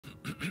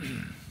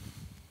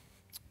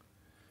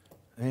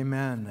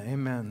Amen.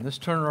 Amen. Let's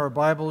turn our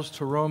Bibles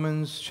to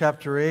Romans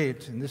chapter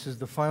 8, and this is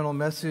the final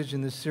message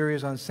in this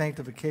series on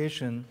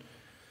sanctification.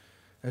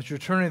 As you're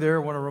turning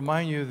there, I want to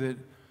remind you that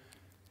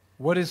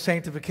what is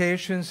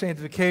sanctification?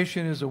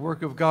 Sanctification is a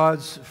work of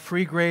God's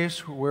free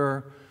grace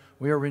where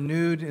we are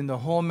renewed in the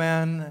whole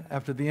man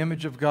after the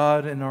image of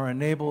God and are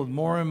enabled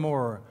more and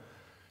more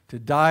to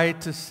die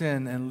to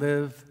sin and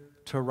live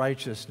to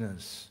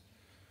righteousness.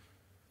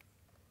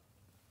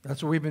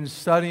 That's what we've been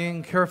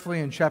studying carefully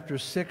in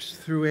chapters 6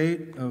 through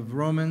 8 of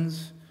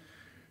Romans.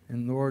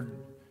 And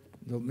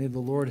may the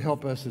Lord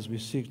help us as we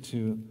seek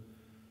to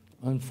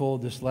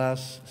unfold this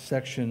last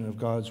section of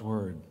God's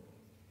Word.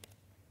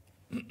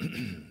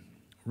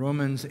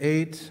 Romans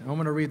 8, I'm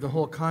going to read the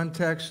whole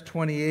context,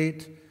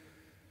 28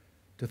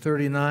 to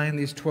 39,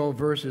 these 12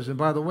 verses. And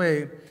by the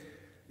way,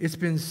 it's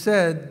been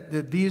said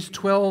that these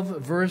 12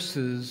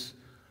 verses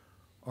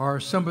are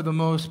some of the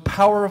most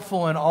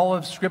powerful in all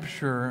of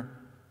Scripture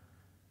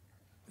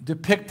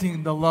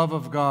depicting the love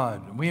of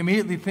God. We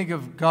immediately think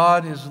of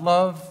God as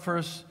love,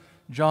 1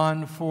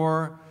 John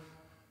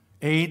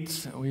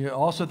 4:8. We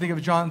also think of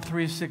John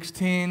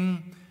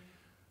 3:16.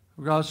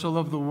 God so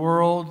loved the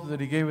world that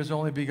he gave his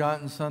only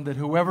begotten Son, that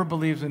whoever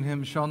believes in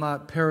him shall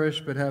not perish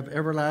but have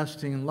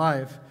everlasting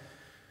life.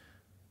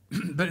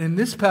 But in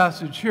this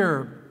passage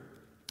here,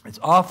 it's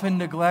often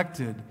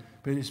neglected,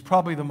 but it's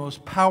probably the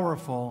most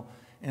powerful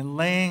in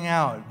laying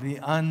out the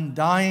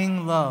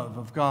undying love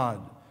of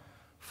God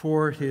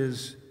for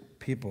his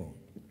people.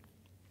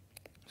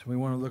 So we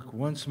want to look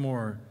once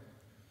more,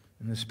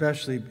 and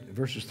especially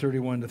verses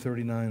 31 to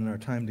 39 in our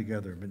time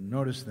together. But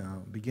notice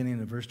now, beginning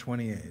at verse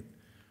 28.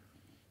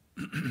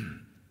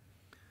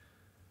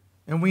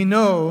 And we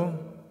know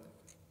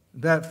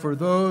that for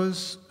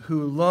those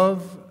who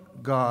love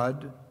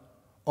God,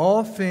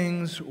 all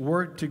things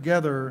work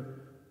together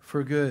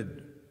for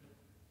good.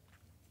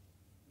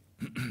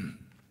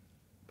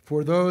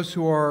 For those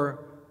who are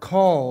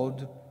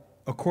called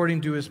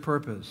according to his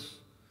purpose.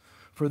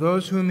 For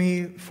those whom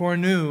he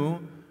foreknew,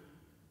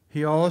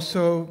 he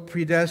also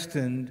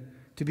predestined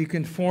to be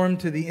conformed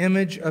to the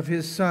image of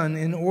his Son,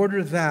 in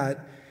order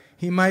that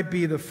he might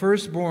be the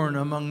firstborn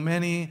among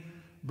many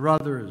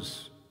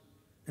brothers.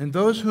 And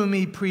those whom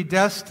he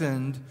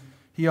predestined,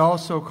 he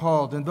also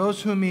called. And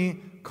those whom he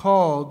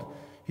called,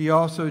 he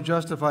also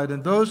justified.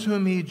 And those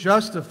whom he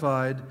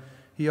justified,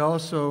 he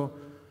also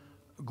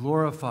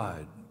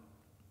glorified.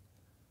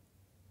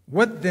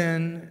 What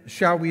then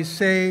shall we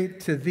say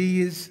to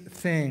these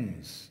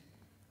things?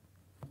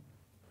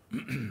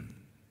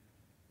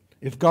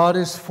 If God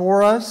is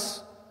for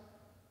us,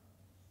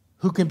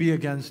 who can be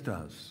against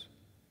us?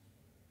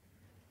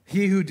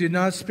 He who did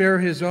not spare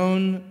his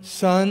own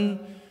Son,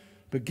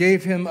 but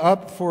gave him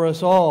up for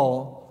us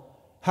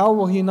all, how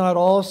will he not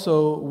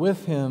also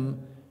with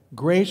him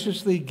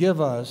graciously give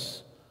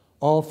us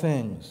all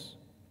things?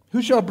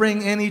 Who shall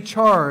bring any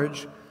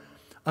charge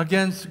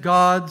against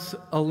God's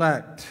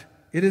elect?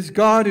 It is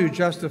God who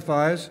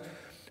justifies.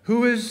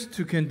 Who is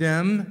to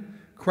condemn?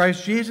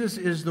 Christ Jesus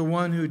is the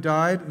one who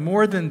died,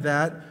 more than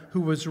that,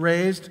 who was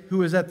raised,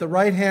 who is at the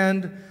right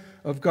hand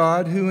of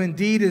God, who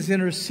indeed is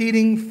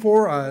interceding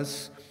for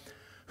us.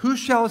 Who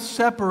shall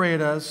separate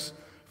us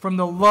from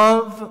the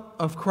love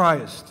of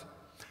Christ?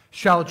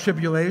 Shall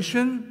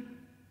tribulation,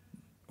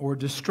 or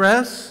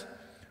distress,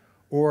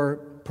 or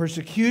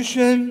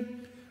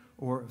persecution,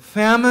 or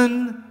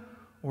famine,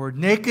 or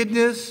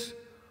nakedness,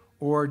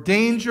 or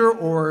danger,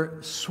 or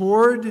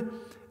sword?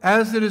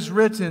 As it is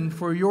written,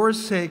 for your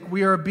sake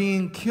we are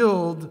being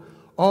killed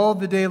all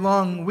the day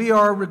long. We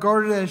are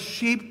regarded as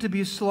sheep to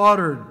be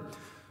slaughtered.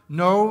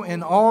 No,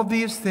 in all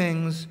these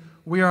things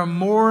we are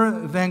more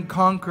than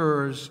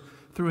conquerors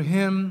through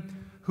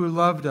him who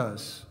loved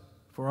us.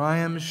 For I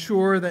am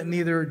sure that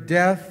neither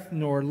death,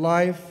 nor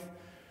life,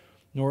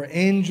 nor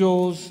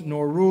angels,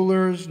 nor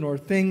rulers, nor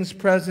things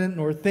present,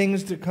 nor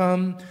things to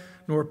come,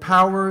 nor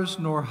powers,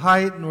 nor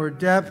height, nor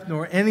depth,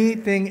 nor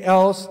anything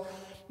else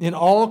in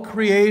all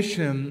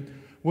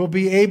creation will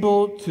be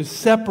able to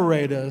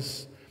separate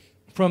us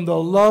from the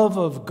love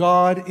of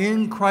God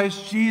in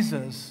Christ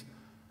Jesus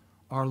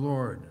our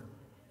Lord.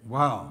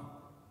 Wow.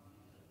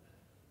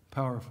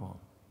 Powerful.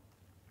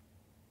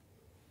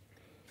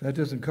 If that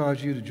doesn't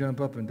cause you to jump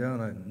up and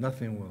down,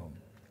 nothing will.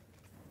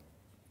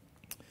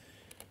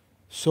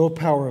 So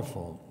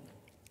powerful.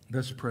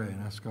 Let's pray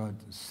and ask God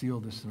to seal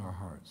this in our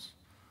hearts.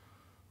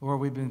 Lord,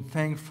 we've been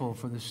thankful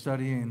for the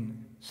study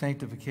in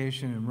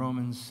sanctification in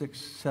Romans 6,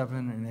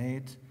 7, and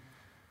 8.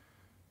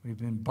 We've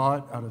been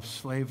bought out of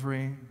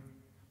slavery.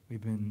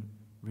 We've been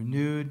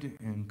renewed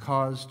and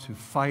caused to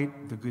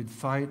fight the good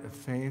fight of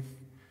faith,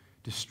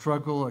 to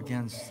struggle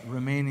against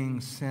remaining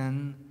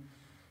sin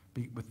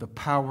with the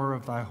power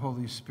of thy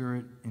Holy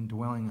Spirit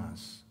indwelling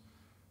us.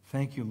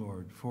 Thank you,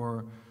 Lord,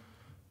 for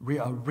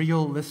a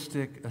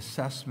realistic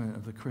assessment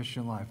of the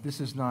Christian life.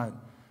 This is not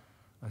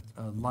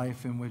a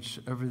life in which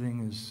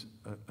everything is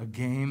a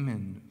game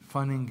and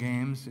fun and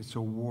games. It's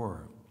a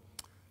war.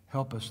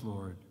 Help us,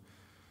 Lord,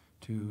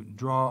 to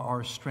draw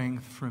our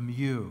strength from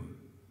you.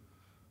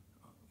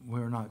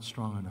 We're not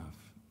strong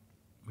enough.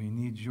 We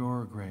need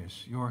your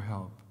grace, your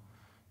help,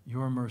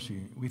 your mercy.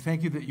 We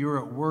thank you that you're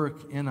at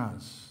work in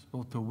us,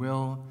 both to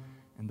will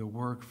and to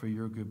work for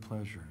your good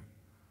pleasure.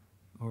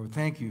 Lord,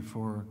 thank you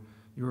for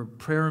your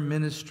prayer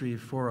ministry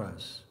for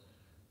us,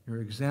 your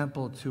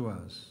example to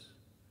us.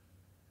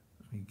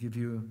 We give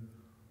you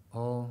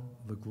all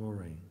the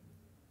glory.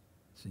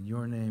 It's in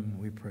your name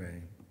we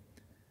pray.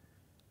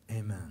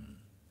 Amen.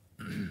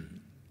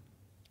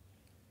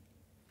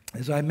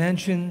 As I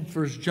mentioned,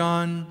 1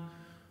 John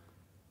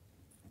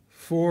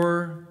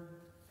 4,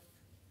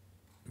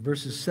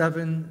 verses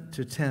 7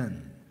 to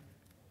 10.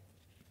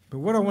 But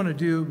what I want to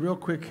do real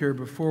quick here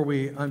before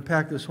we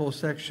unpack this whole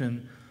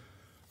section,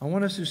 I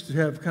want us just to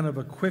have kind of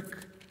a quick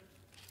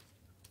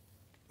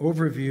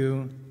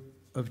overview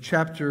of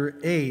chapter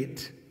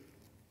 8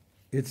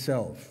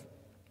 itself.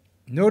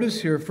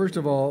 Notice here, first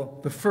of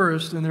all, the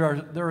first, and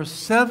there are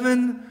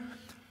 7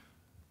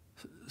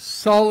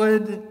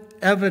 solid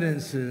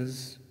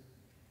evidences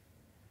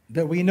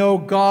that we know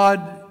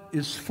God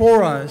is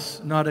for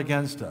us, not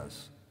against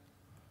us.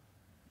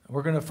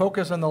 We're going to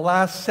focus on the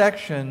last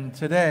section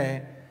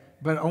today,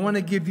 but I want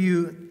to give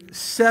you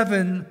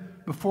 7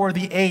 before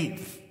the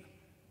 8th,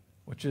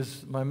 which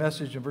is my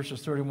message in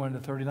verses 31 to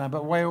 39.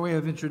 But by way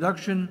of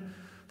introduction,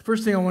 the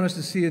first thing I want us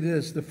to see it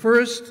is the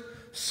first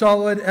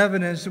solid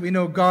evidence that we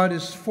know God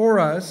is for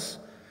us,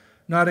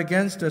 not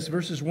against us,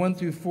 verses 1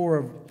 through 4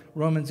 of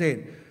Romans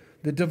 8.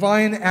 The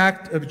divine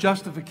act of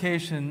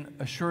justification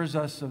assures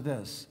us of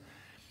this.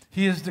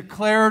 He has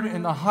declared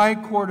in the high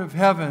court of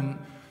heaven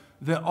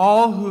that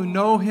all who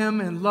know him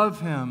and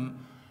love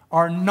him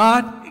are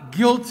not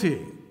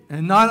guilty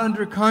and not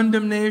under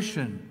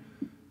condemnation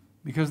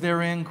because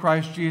they're in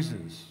Christ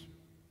Jesus.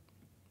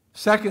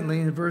 Secondly,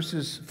 in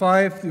verses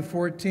 5 through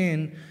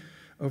 14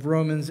 of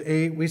Romans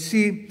 8, we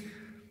see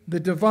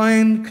the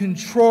divine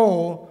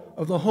control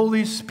of the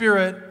Holy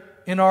Spirit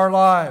in our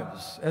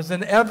lives as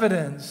an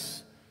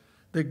evidence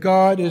that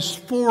God is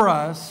for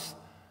us,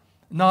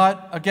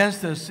 not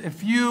against us.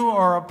 If you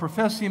are a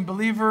professing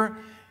believer,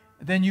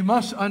 then you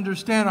must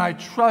understand, I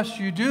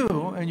trust you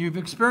do, and you've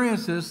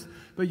experienced this,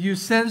 but you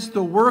sense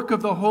the work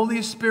of the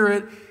Holy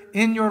Spirit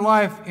in your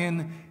life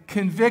in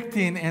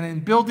convicting and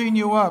in building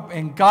you up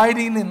and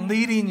guiding and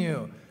leading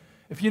you.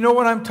 If you know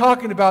what I'm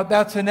talking about,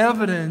 that's an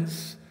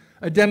evidence,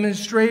 a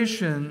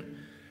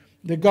demonstration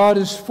that God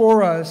is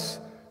for us,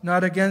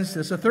 not against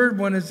us. A third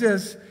one is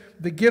this,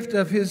 the gift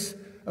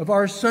of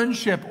our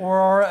sonship or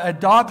our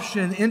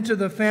adoption into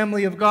the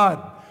family of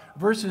God.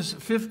 Verses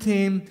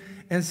 15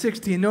 and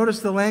 16. Notice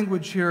the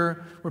language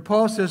here where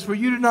Paul says, "For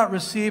you did not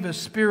receive a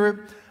spirit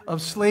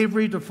of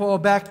slavery to fall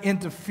back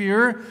into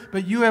fear,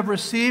 but you have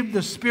received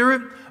the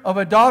spirit of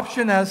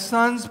adoption as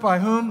sons, by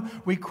whom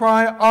we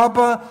cry,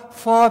 Abba,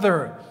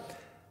 Father.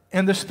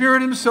 And the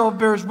Spirit himself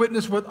bears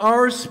witness with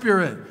our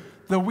spirit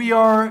that we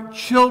are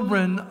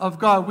children of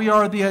God." We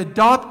are the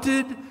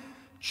adopted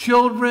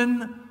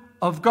children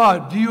of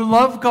God. Do you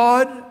love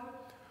God?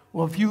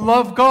 Well, if you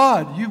love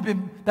God,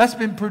 that's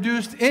been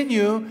produced in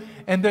you,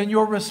 and then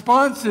your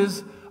response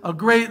is a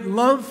great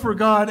love for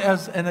God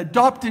as an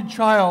adopted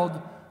child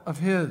of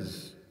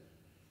his.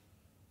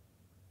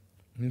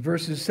 In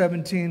verses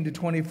 17 to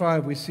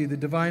 25, we see the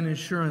divine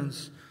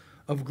assurance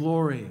of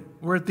glory.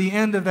 We're at the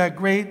end of that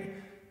great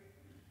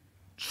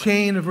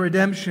chain of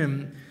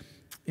redemption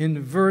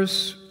in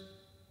verse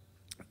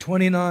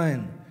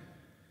 29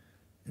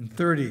 and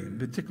 30,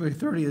 particularly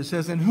 30. It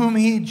says, "In whom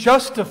he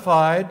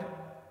justified,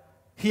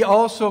 he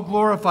also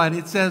glorified."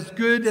 It says,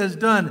 "good as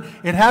done."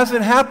 It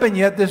hasn't happened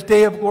yet, this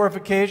day of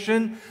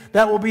glorification.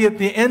 That will be at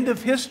the end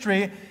of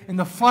history in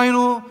the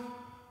final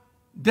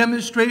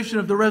demonstration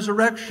of the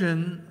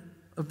resurrection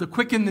of the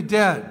quick and the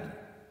dead.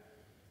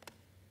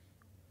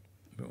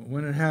 But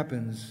when it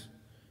happens,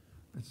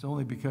 it's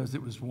only because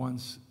it was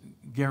once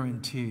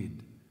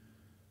guaranteed,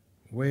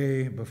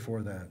 way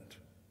before that.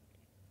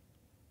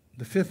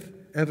 The fifth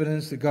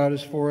evidence that God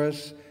is for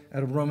us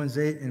out of Romans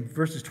 8 in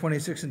verses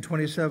 26 and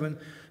 27,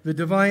 the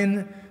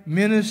divine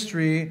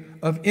ministry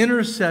of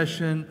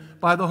intercession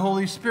by the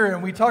Holy Spirit.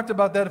 And we talked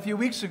about that a few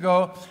weeks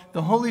ago.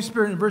 The Holy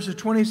Spirit in verses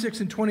 26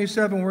 and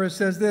 27, where it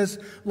says this,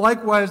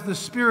 "Likewise, the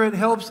Spirit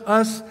helps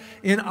us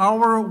in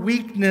our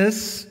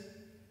weakness,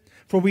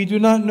 for we do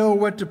not know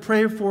what to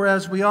pray for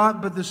as we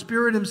ought, but the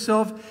Spirit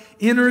himself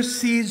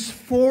intercedes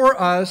for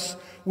us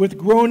with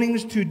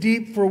groanings too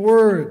deep for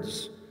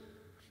words.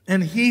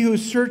 And he who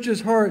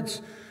searches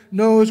hearts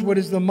knows what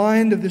is the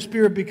mind of the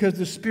Spirit, because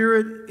the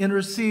Spirit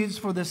intercedes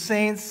for the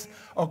saints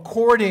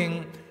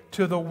according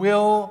to the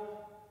will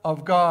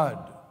of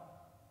God."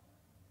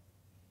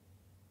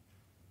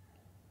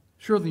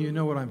 Surely you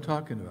know what I'm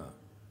talking about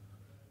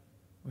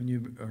when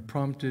you are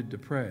prompted to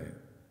pray,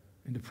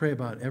 and to pray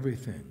about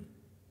everything.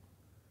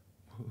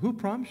 Who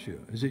prompts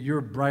you? Is it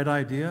your bright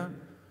idea?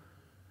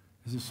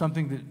 Is it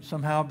something that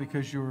somehow,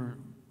 because you're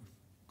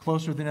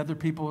closer than other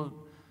people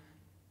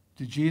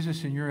to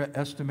Jesus in your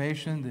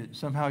estimation, that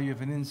somehow you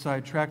have an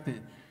inside track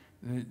that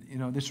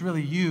it's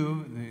really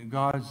you, that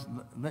God's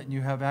letting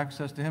you have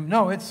access to him?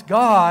 No, it's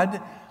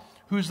God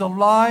who's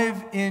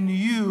alive in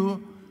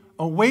you,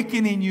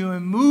 awakening you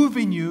and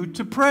moving you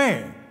to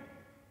pray.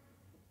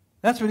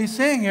 That's what he's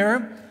saying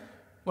here.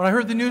 When I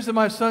heard the news of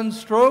my son's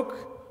stroke,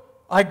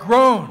 I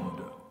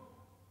groaned.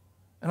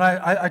 And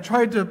I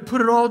tried to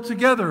put it all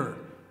together.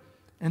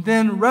 And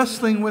then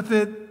wrestling with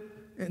it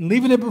and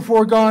leaving it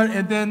before God.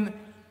 And then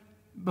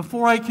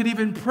before I could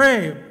even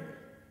pray,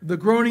 the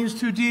groanings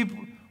too deep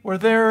were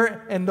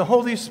there, and the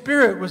Holy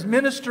Spirit was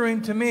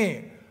ministering to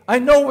me. I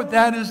know what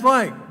that is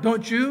like,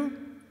 don't you?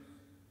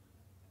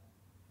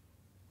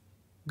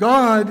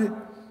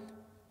 God,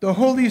 the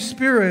Holy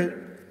Spirit,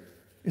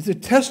 is a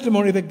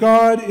testimony that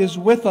God is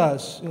with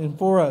us and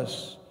for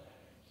us.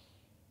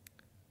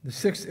 The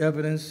sixth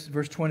evidence,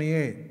 verse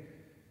 28,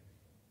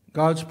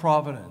 God's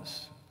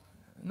providence.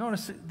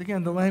 Notice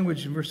again the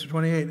language in verse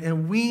 28.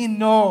 And we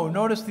know,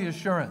 notice the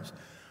assurance.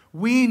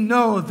 We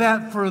know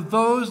that for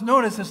those,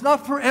 notice it's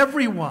not for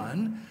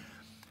everyone,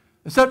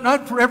 it's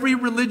not for every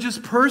religious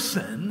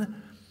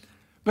person,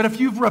 but if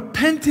you've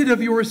repented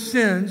of your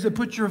sins and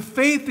put your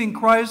faith in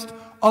Christ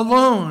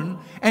alone,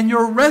 and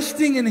you're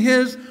resting in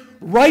His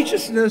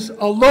righteousness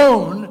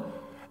alone,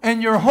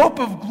 and your hope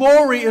of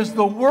glory is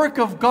the work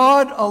of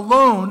God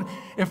alone,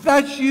 if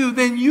that's you,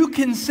 then you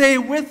can say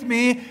with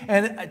me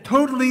and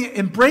totally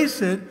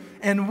embrace it,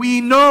 and we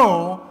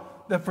know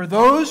that for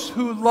those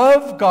who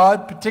love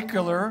God,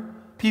 particular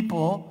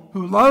people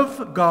who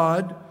love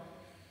God,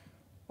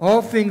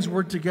 all things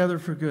work together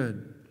for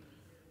good.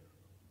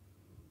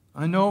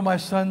 I know my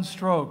son's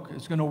stroke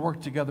is going to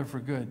work together for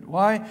good.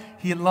 Why?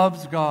 He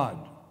loves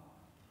God.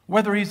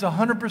 Whether he's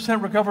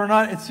 100% recovered or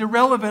not, it's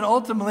irrelevant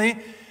ultimately,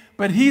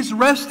 but he's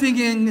resting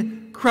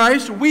in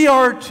Christ. We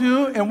are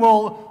too, and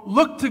we'll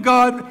look to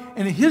God,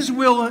 and His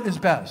will is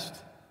best.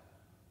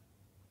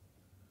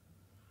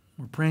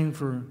 We're praying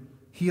for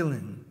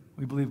healing.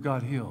 We believe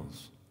God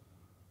heals.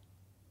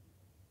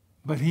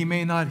 But He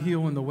may not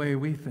heal in the way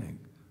we think.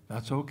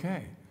 That's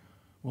okay.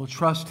 We'll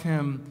trust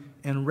Him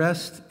and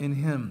rest in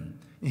Him.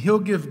 He'll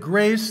give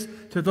grace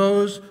to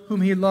those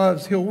whom He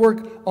loves. He'll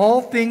work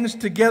all things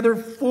together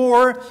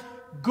for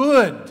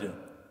good,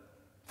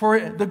 for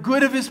the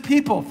good of His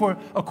people, for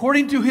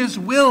according to His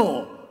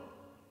will.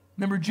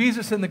 Remember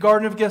Jesus in the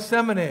Garden of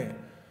Gethsemane.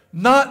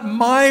 Not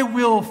my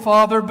will,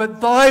 Father,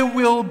 but Thy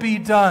will be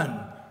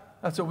done.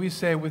 That's what we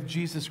say with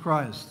Jesus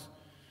Christ.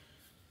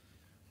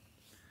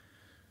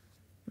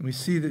 And we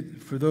see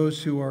that for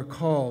those who are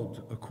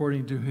called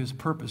according to His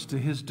purpose, to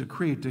His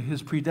decree, to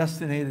His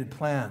predestinated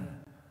plan,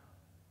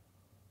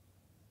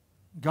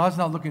 God's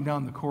not looking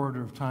down the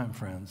corridor of time,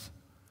 friends,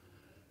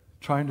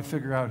 trying to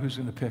figure out who's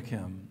going to pick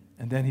Him.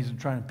 And then He's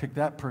trying to pick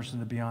that person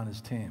to be on His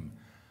team.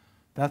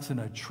 That's an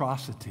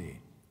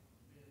atrocity.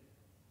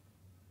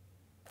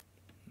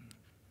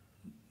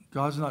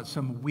 God's not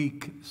some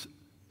weak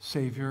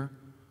Savior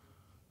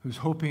who's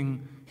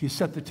hoping He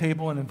set the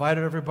table and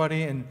invited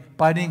everybody and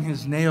biting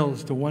His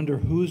nails to wonder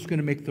who's going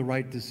to make the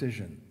right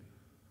decision.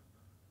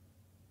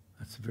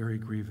 That's very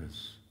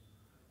grievous.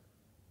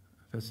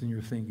 If that's in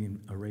your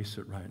thinking, erase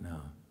it right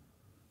now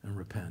and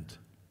repent.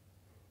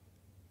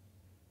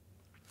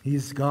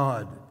 He's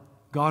God,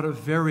 God of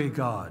very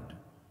God.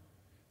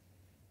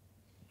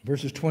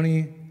 Verses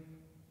 29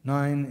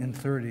 and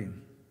 30.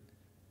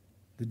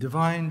 The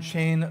divine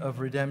chain of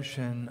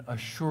redemption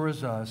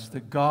assures us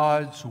that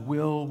God's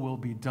will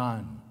be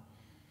done.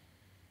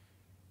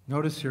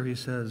 Notice here he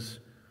says,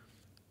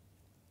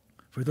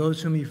 for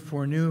those whom He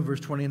foreknew, verse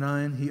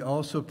 29, He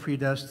also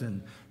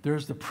predestined.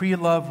 There's the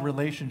pre-love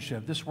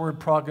relationship. This word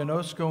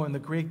prognosko in the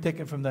Greek,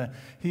 taken from the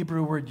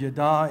Hebrew word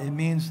yada,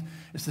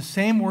 it's the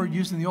same word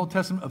used in the Old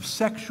Testament of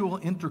sexual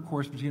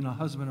intercourse between a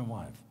husband and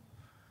wife.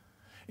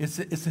 It's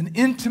an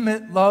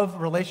intimate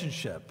love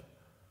relationship.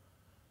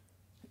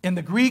 In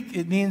the Greek,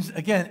 it means,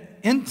 again,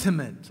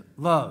 intimate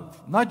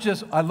love. Not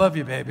just, I love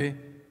you, baby.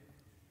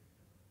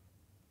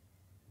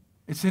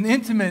 It's an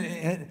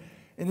intimate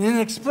and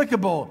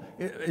inexplicable.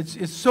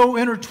 It's so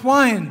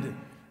intertwined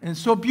and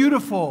so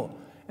beautiful.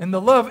 And the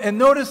love. And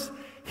notice,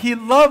 He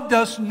loved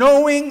us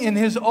knowing in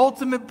His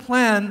ultimate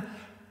plan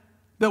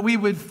that we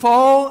would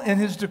fall in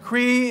His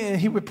decree and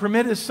He would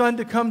permit His Son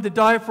to come to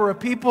die for a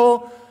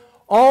people.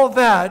 All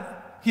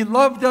that, He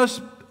loved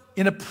us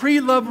in a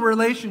pre-love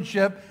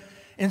relationship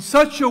in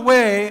such a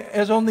way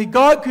as only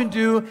God can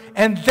do,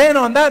 and then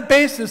on that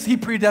basis, He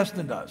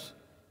predestined us.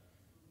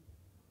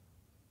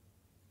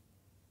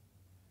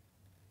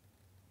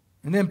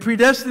 And then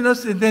predestined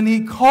us, and then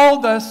He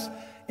called us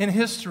in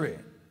history.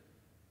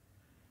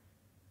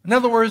 In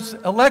other words,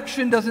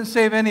 election doesn't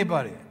save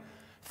anybody.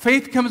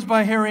 Faith comes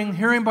by hearing,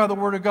 hearing by the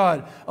Word of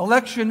God.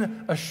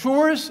 Election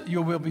assures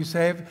you will be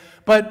saved,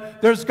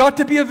 but there's got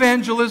to be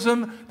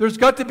evangelism, there's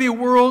got to be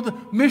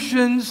world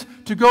missions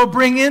to go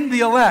bring in the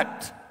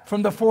elect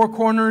from the four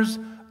corners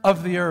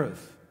of the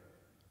earth.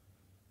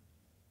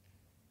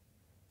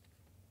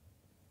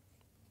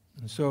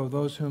 And so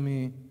those whom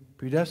He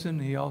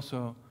predestined, He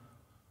also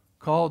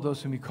called.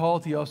 Those whom He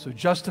called, He also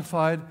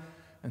justified.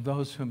 And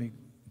those whom He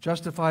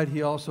justified,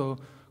 He also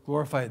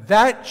glorified.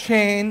 That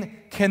chain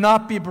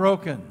cannot be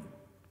broken.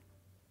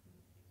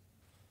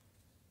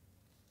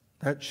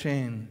 That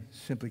chain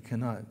simply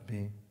cannot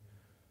be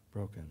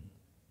broken.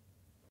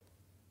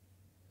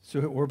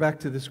 So we're back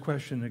to this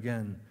question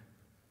again.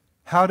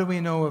 How do we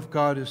know if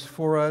God is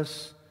for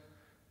us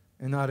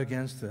and not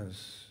against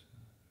us?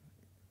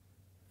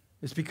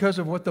 It's because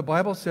of what the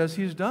Bible says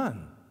He's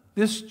done.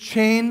 This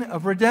chain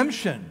of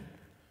redemption,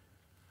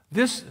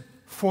 this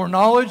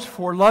foreknowledge,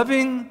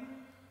 foreloving,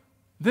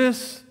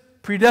 this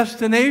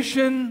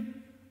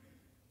predestination.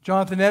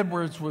 Jonathan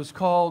Edwards was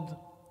called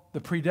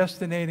the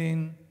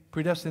predestination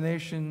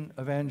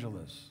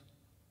evangelist.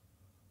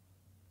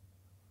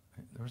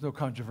 There was no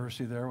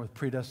controversy there with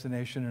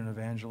predestination and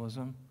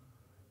evangelism.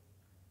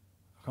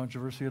 No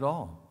controversy at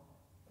all.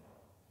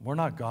 We're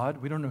not God.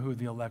 We don't know who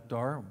the elect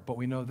are, but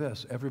we know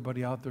this.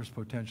 Everybody out there is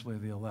potentially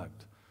the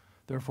elect.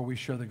 Therefore, we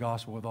share the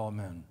gospel with all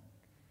men.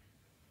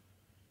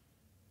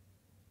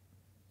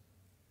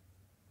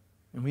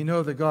 And we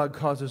know that God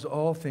causes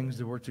all things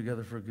to work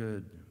together for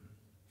good.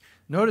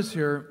 Notice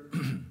here,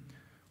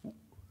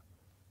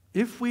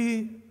 if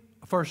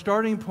our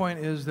starting point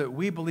is that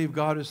we believe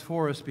God is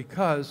for us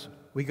because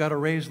we got a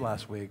raise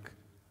last week,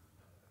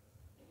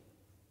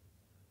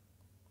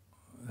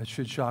 that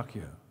should shock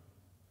you,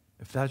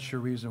 if that's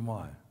your reason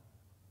why.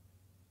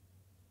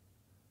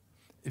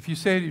 If you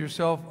say to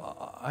yourself,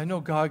 I know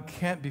God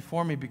can't be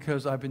for me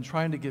because I've been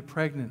trying to get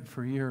pregnant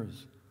for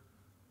years,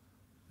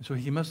 so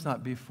He must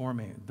not be for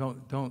me.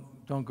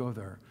 Don't go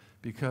there,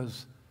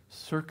 because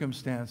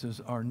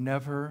circumstances are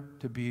never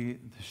to be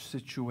the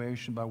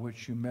situation by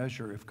which you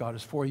measure if God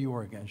is for you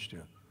or against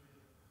you.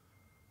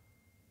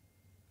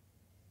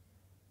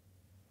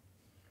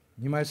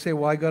 You might say,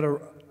 well,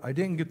 I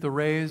didn't get the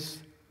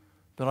raise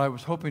that I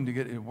was hoping to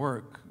get at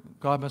work.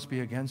 God must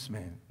be against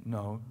me.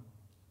 No.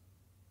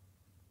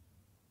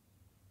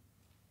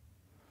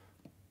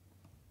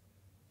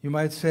 You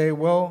might say,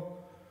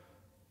 well,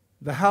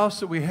 the house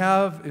that we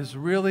have is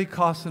really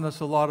costing us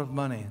a lot of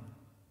money.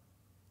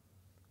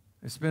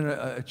 It's been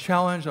a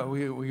challenge.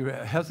 We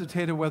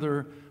hesitated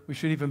whether we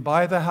should even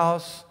buy the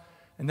house,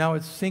 and now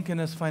it's sinking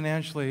us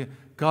financially.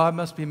 God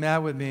must be mad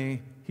with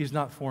me. He's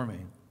not for me.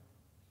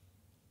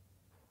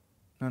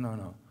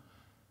 No.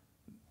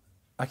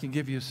 I can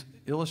give you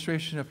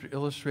illustration after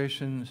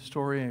illustration,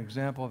 story and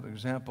example after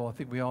example. I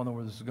think we all know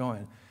where this is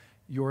going.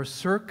 Your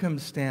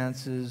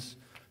circumstances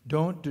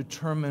don't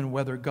determine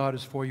whether God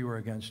is for you or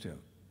against you.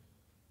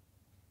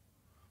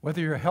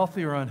 Whether you're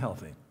healthy or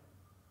unhealthy.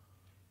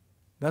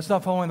 That's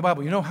not following the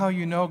Bible. You know how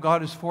you know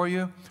God is for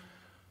you?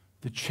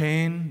 The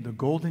chain, the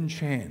golden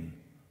chain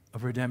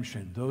of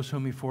redemption. Those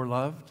whom He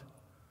foreloved,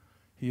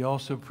 He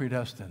also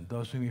predestined.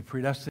 Those whom He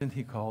predestined,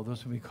 He called.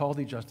 Those whom He called,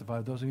 He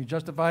justified. Those whom He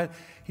justified,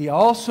 He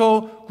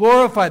also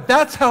glorified.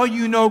 That's how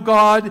you know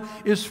God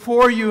is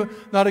for you,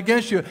 not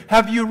against you.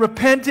 Have you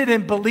repented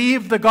and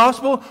believed the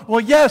gospel? Well,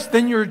 yes,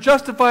 then you're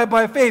justified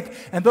by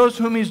faith. And those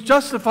whom He's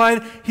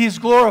justified, He's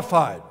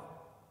glorified.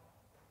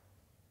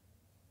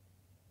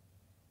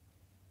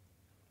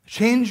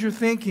 Change your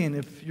thinking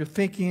if your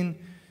thinking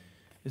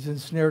is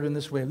ensnared in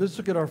this way. Let's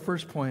look at our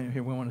first point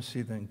here we want to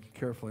see then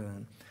carefully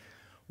then.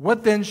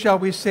 What then shall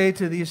we say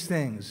to these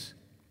things?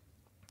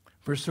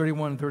 Verse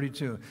 31 and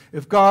 32.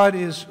 If God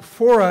is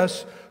for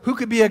us, who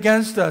could be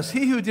against us?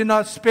 He who did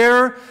not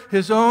spare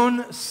His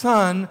own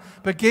Son,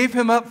 but gave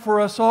Him up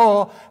for us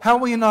all, how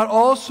will He not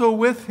also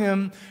with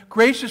Him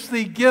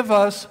graciously give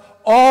us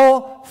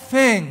all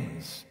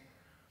things?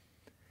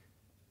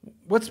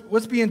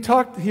 What's being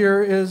talked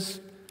here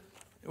is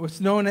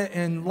what's known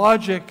in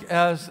logic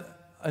as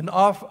an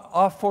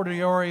a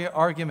fortiori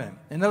argument.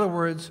 In other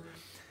words,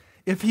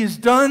 if He's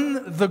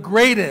done the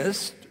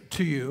greatest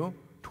to you,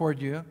 toward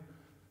you,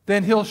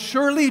 then He'll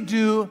surely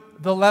do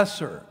the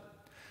lesser.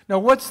 Now,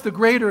 what's the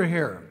greater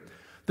here?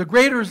 The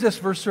greater is this,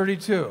 verse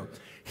 32.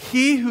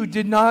 He who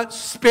did not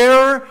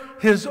spare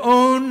His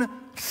own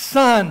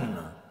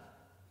Son.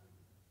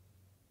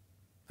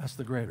 That's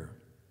the greater.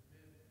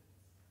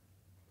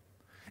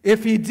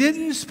 If He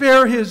didn't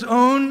spare His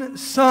own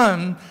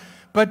Son,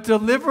 but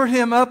delivered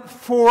Him up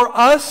for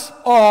us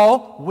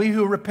all, we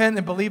who repent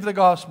and believe the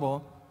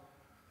gospel,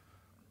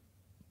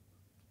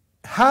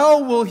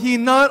 how will He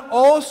not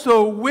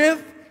also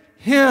with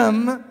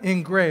Him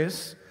in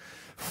grace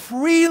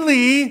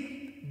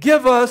freely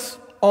give us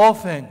all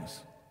things?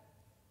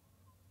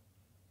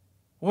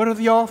 What are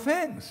the all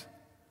things?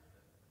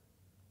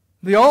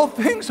 The all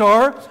things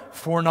are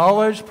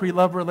foreknowledge,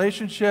 pre-love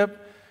relationship,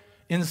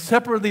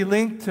 inseparably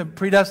linked to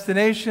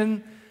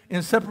predestination,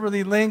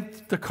 inseparably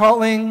linked to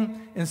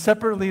calling,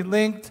 inseparably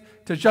linked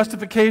to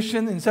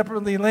justification,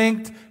 inseparably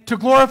linked to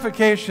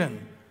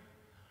glorification.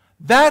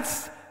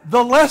 That's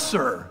the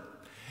lesser.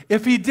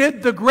 If He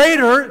did the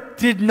greater,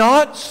 did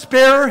not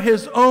spare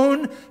His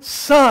own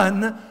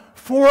Son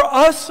for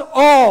us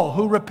all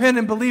who repent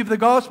and believe the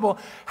gospel,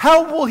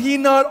 how will He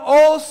not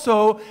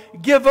also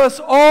give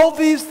us all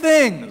these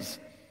things?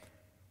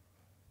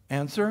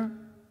 Answer: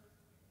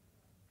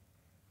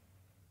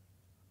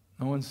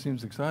 no one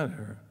seems excited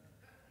here.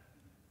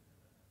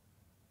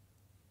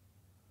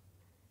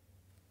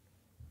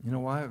 You know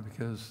why?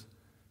 Because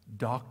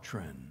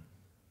doctrine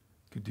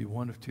could do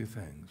one of two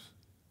things.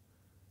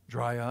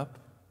 dry up,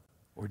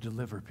 or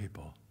deliver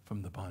people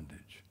from the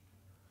bondage?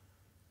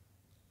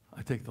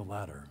 I take the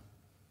latter.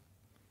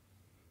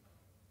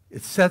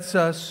 It sets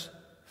us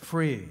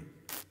free.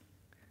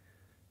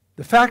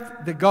 The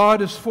fact that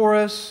God is for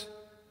us,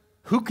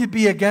 who could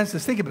be against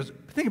us? Think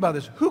about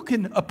this. Who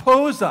can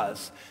oppose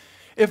us?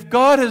 If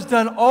God has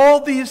done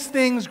all these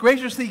things,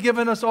 graciously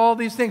given us all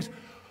these things,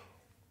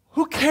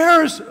 who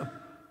cares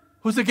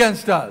who's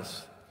against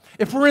us?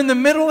 If we're in the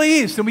Middle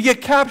East and we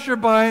get captured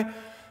by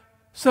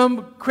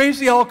some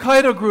crazy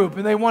Al-Qaeda group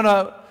and they want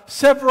to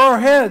sever our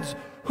heads,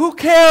 who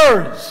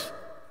cares?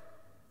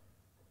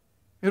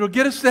 It'll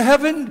get us to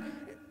heaven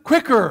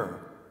quicker.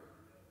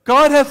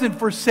 God hasn't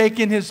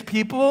forsaken his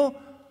people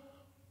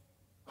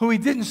who he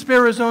didn't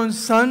spare his own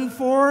son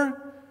for.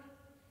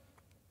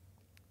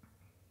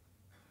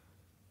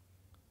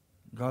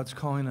 God's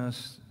calling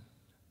us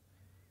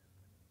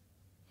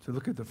to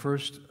look at the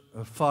first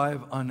of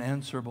 5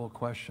 unanswerable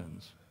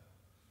questions.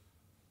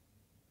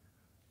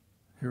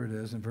 Here it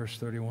is in verse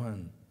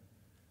 31.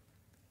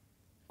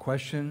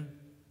 Question,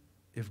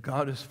 if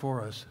God is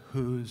for us,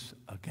 who's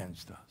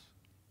against us?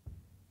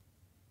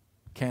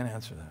 Can't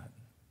answer that.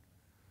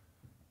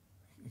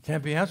 It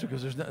can't be answered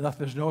because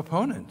there's no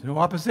opponent, no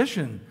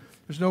opposition.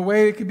 There's no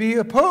way it could be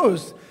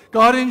opposed.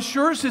 God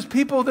ensures his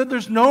people that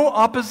there's no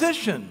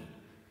opposition.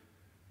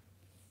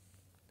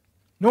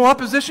 No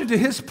opposition to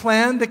his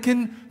plan that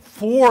can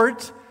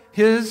thwart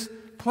his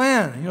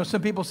plan. You know,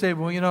 some people say,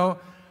 well, you know,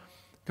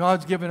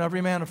 God's given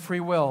every man a free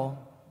will.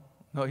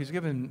 No, he's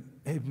given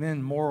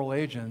men moral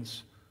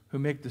agents who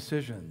make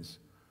decisions.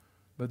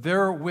 But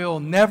their will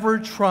never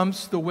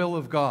trumps the will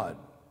of God.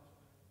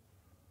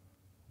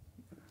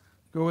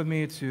 Go with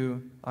me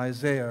to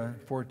Isaiah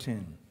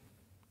 14.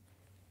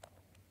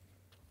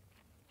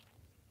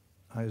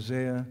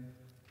 Isaiah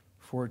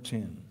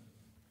 14.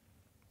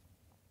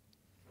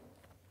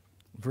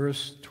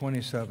 Verse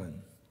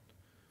 27.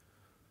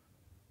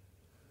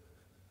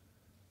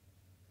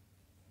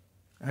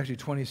 Actually,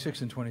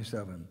 26 and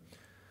 27.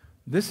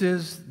 This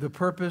is the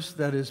purpose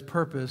that is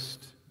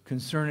purposed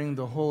concerning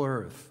the whole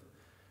earth,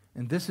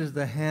 and this is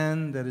the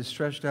hand that is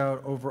stretched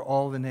out over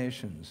all the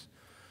nations.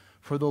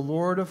 For the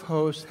Lord of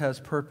hosts has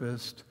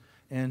purposed,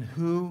 and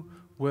who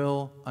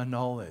will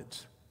annul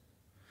it?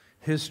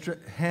 His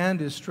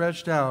hand is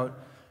stretched out,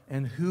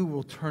 and who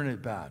will turn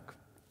it back?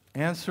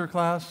 Answer,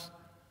 class?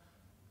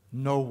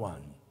 No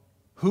one.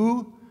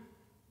 Who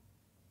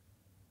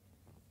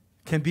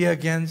can be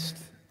against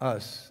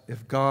us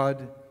if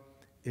God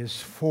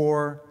is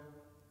for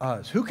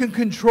us? Who can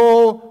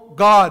control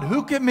God?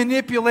 Who can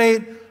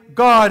manipulate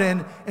God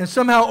and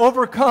somehow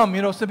overcome?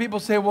 You know, some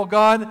people say, well,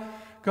 God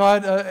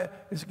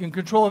is in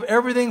control of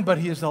everything, but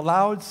he has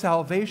allowed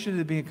salvation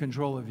to be in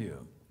control of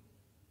you.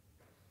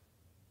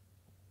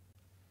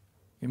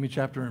 Give me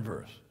chapter and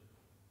verse.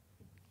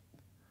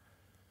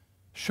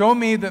 Show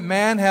me that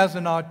man has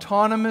an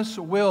autonomous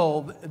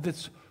will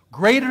that's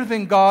greater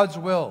than God's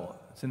will.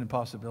 It's an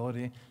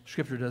impossibility.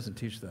 Scripture doesn't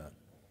teach that.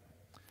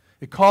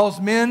 It calls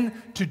men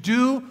to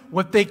do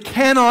what they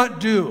cannot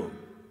do.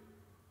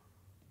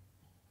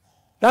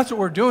 That's what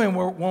we're doing.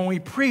 When we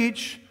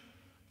preach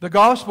the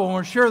gospel, when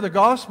we share the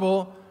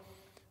gospel,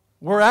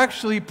 we're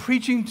actually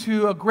preaching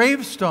to a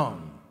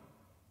gravestone.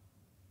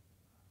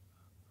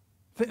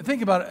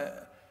 Think about it.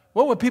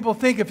 What would people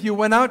think if you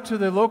went out to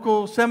the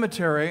local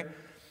cemetery,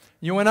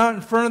 you went out in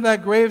front of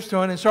that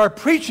gravestone and started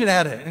preaching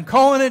at it and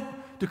calling it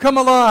to come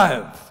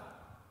alive?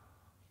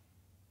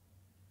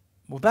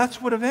 Well,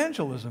 that's what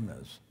evangelism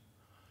is.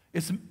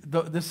 It's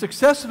the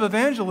success of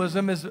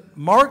evangelism is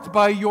marked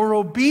by your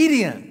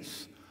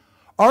obedience.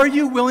 Are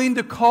you willing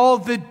to call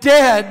the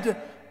dead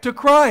to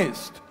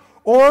Christ?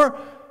 Or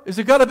is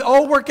it got to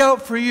all work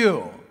out for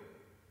you?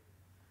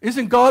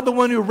 Isn't God the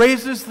one who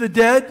raises the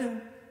dead?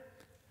 It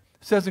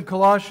says in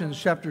Colossians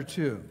chapter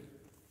 2.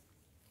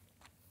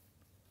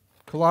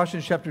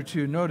 Colossians chapter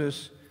 2,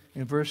 notice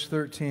in verse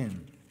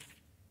 13.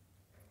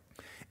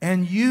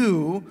 And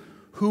you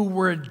who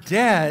were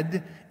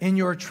dead in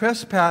your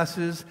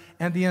trespasses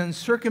and the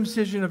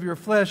uncircumcision of your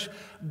flesh,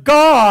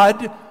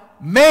 God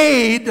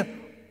made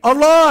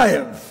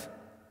alive.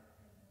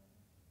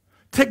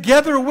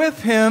 Together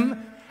with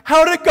him,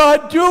 how did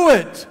God do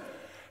it?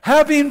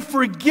 Having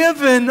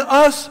forgiven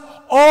us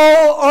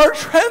all our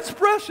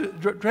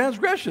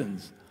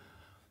transgressions.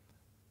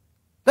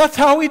 That's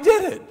how he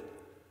did it.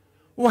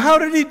 Well, how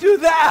did he do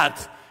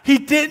that? He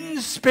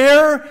didn't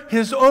spare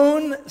his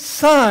own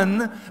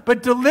son,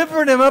 but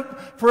delivered him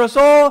up for us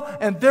all,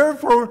 and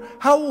therefore,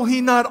 how will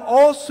he not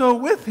also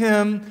with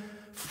him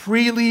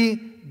freely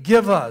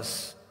give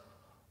us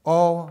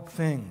all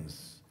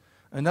things?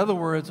 In other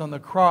words, on the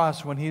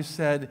cross, when he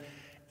said,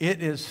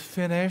 "It is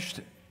finished,"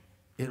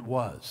 it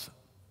was.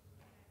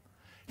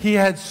 He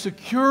had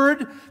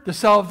secured the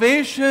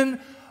salvation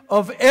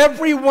of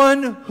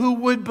everyone who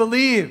would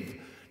believe,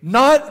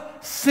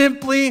 not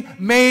simply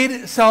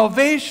made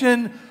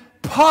salvation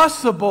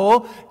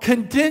possible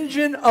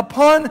contingent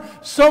upon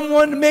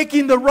someone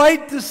making the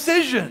right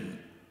decision.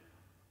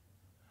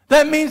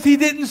 That means he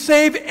didn't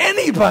save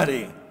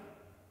anybody.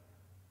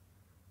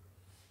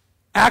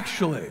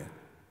 actually.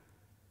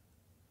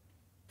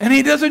 And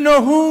he doesn't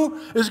know who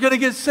is going to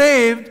get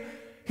saved.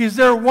 He's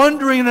there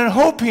wondering and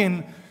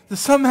hoping that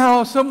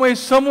somehow, some way,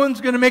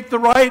 someone's going to make the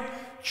right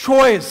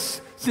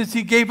choice since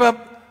he gave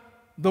up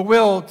the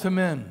will to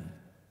men.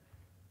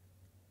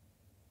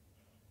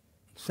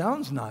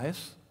 Sounds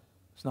nice.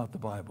 It's not the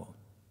Bible.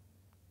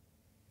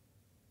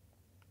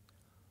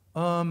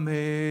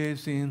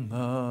 Amazing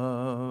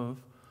love,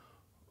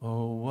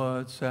 oh,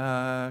 what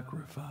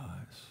sacrifice.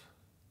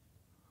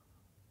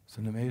 It's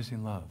an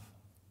amazing love.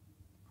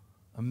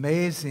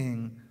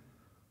 Amazing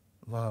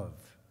love.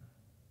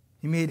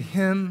 He made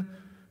him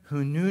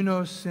who knew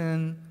no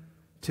sin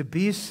to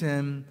be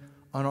sin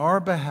on our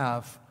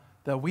behalf,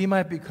 that we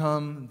might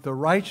become the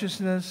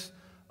righteousness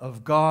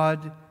of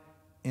God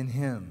in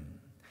him.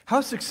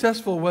 How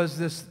successful was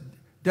this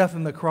death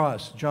on the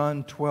cross?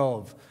 John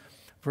 12,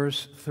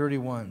 verse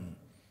 31.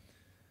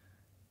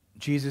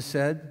 Jesus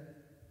said,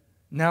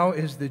 "Now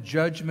is the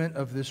judgment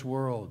of this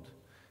world.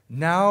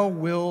 Now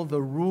will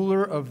the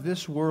ruler of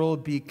this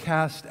world be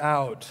cast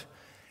out.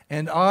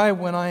 And I,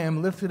 when I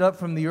am lifted up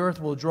from the earth,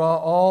 will draw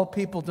all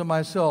people to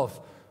myself."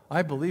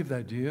 I believe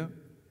that, do you?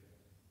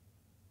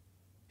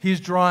 He's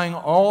drawing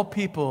all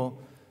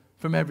people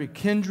from every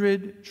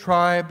kindred,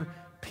 tribe,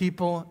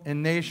 people,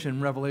 and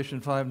nation, Revelation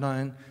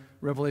 5:9,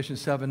 Revelation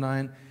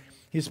 7:9.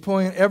 He's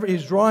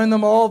drawing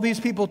them, all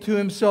these people, to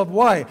himself.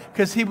 Why?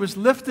 Because he was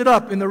lifted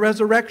up in the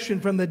resurrection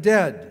from the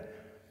dead.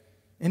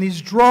 And he's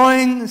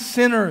drawing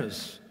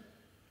sinners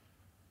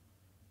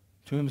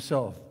to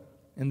himself.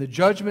 And the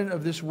judgment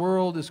of this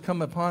world has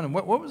come upon him.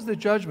 What was the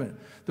judgment?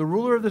 The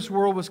ruler of this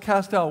world was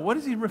cast out. What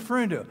is he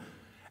referring to?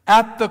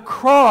 At the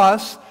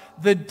cross,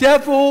 the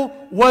devil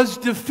was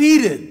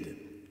defeated.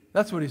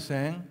 That's what he's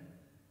saying.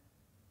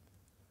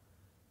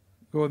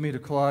 Go with me to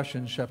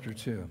Colossians chapter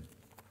 2.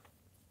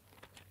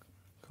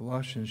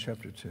 Colossians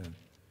chapter 2.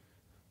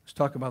 Let's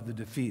talk about the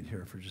defeat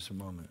here for just a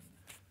moment.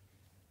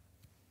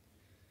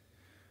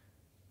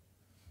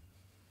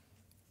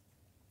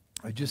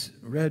 I just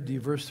read to you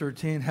verse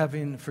 13,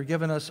 having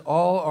forgiven us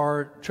all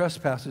our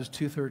trespasses,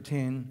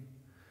 2:13.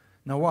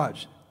 Now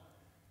watch.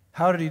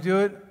 How did he do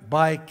it?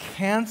 By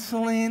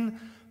canceling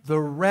the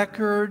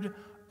record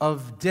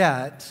of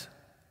debt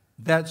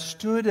that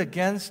stood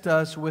against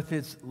us with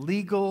its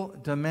legal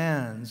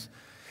demands.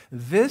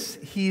 This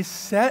he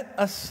set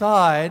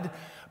aside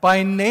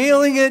by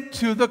nailing it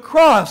to the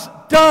cross.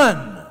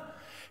 Done.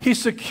 He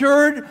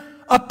secured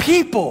a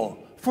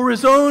people for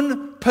his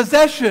own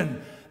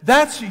possession.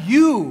 That's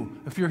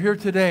you if you're here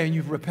today and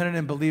you've repented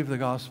and believed the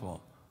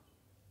gospel.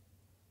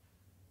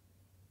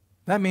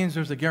 That means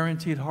there's a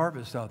guaranteed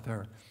harvest out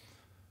there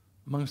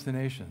amongst the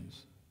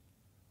nations.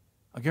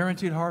 A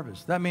guaranteed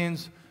harvest. That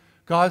means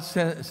God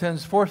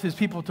sends forth his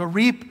people to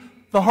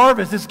reap the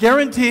harvest. It's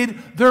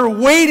guaranteed. They're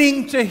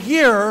waiting to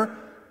hear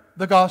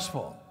the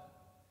gospel.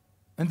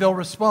 And they'll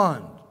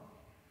respond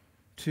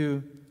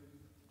to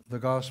the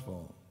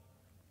gospel.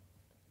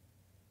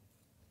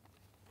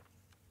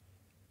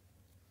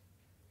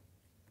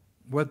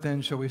 What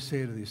then shall we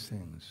say to these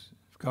things?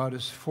 If God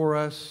is for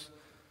us,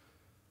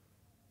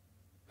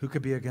 who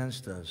could be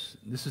against us?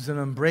 This is an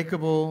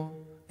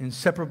unbreakable,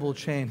 inseparable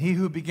chain. He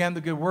who began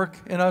the good work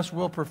in us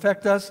will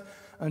perfect us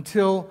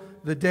until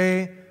the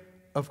day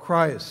of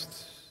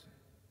Christ.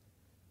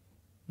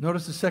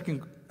 Notice the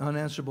second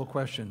unanswerable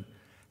question.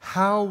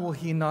 How will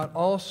he not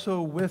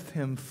also with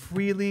him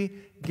freely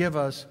give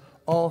us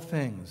all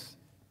things?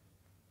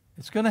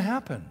 It's going to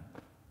happen.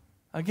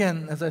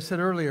 Again, as I said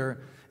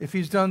earlier, if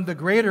he's done the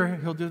greater,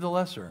 he'll do the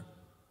lesser.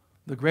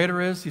 The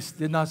greater is he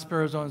did not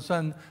spare his own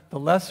son. The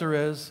lesser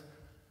is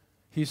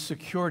he's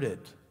secured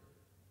it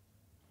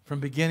from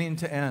beginning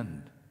to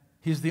end.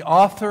 He's the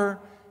author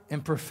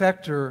and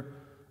perfecter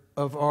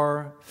of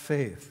our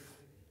faith.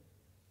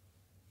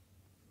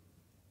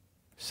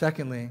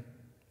 Secondly,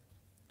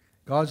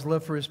 God's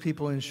love for his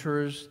people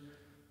ensures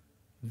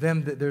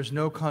them that there's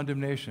no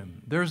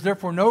condemnation. There's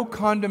therefore no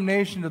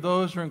condemnation to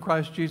those who are in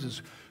Christ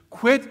Jesus.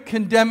 Quit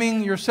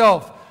condemning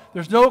yourself.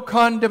 There's no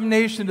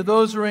condemnation to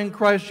those who are in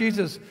Christ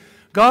Jesus.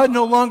 God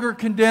no longer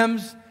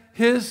condemns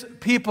his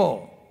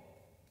people.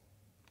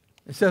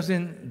 It says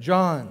in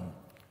John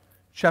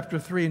chapter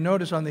 3,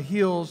 notice on the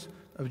heels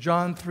of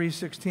John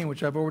 3:16,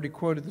 which I've already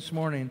quoted this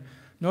morning,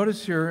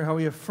 notice here how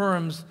he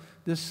affirms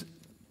this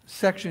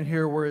section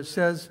here where it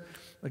says,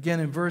 again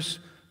in verse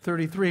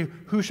 33,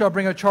 who shall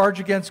bring a charge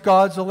against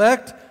God's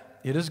elect?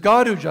 It is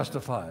God who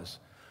justifies.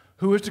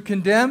 Who is to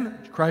condemn?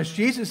 Christ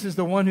Jesus is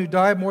the one who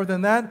died, more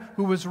than that,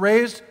 who was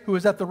raised, who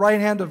is at the right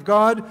hand of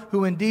God,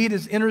 who indeed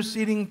is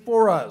interceding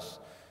for us.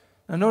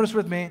 Now notice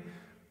with me,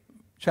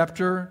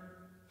 chapter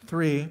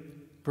 3,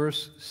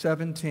 verse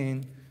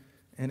 17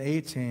 and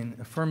 18,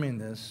 affirming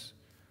this,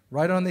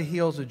 right on the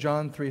heels of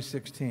John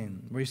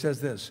 3:16, where he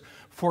says this,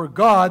 for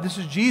God, this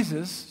is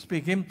Jesus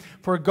speaking,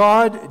 for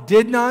God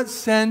did not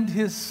send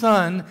his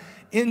Son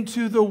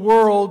into the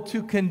world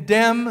to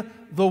condemn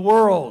the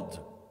world,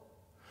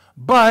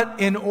 but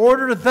in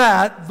order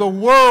that the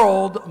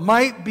world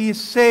might be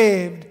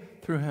saved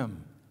through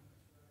him.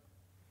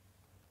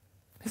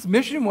 His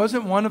mission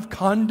wasn't one of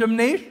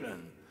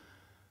condemnation.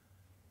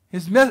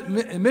 His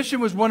mission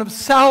was one of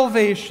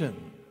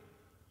salvation.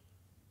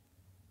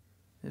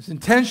 His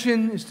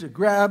intention is to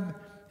grab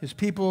his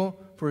people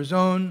for his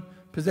own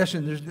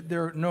possession.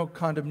 There are no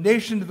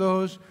condemnation to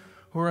those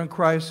who are in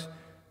Christ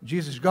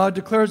Jesus. God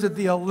declares that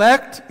the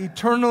elect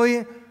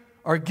eternally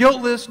are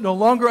guiltless, no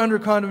longer under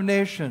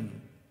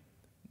condemnation.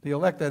 The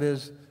elect, that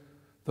is,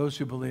 those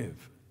who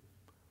believe.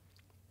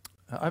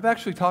 I've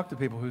actually talked to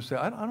people who say,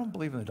 I don't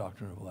believe in the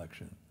doctrine of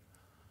election.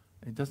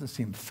 It doesn't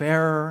seem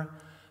fair.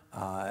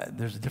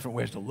 There's different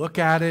ways to look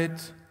at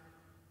it.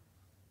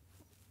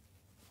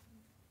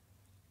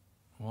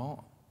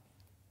 Well,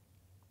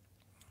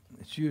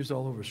 it's used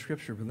all over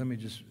Scripture, but let me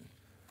just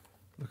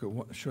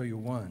show you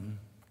one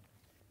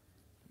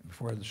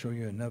before I show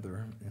you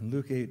another. In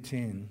Luke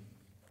 18,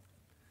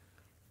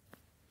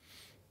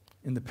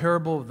 in the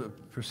parable of the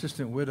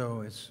persistent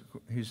widow,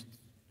 he's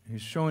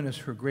showing us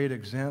her great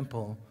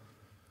example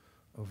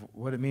of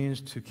what it means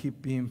to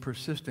keep being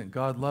persistent.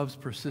 God loves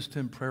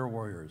persistent prayer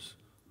warriors.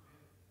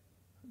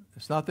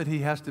 It's not that he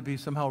has to be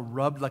somehow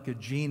rubbed like a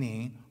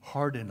genie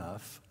hard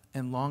enough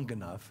and long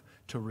enough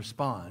to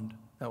respond.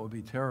 That would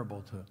be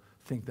terrible to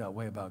think that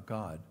way about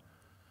God.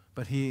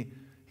 But he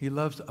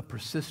loves a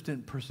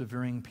persistent,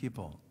 persevering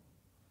people.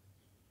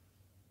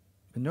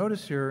 And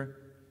notice here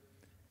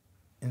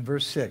in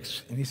verse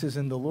 6, and he says,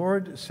 "And the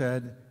Lord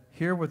said,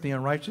 hear what the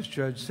unrighteous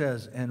judge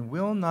says, and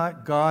will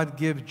not God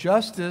give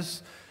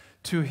justice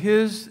to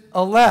his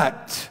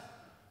elect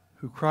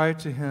who cry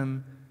to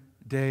him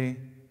day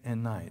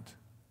and night?"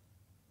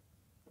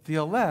 The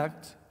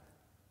elect,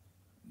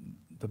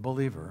 the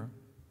believer,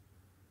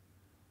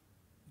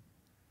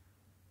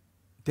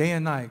 day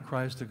and night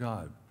cries to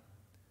God.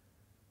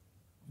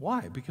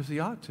 Why? Because he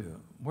ought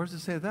to. Where does it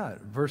say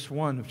that? Verse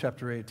 1 of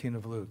chapter 18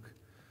 of Luke.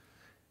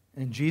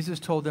 "And Jesus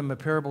told them a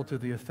parable to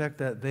the effect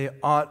that they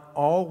ought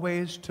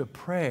always to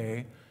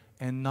pray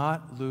and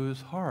not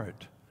lose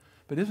heart."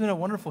 But isn't it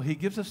wonderful? He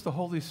gives us the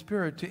Holy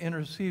Spirit to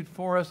intercede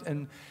for us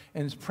and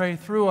pray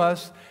through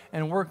us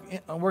and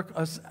work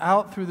us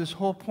out through this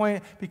whole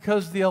point,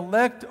 because the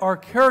elect are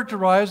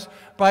characterized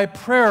by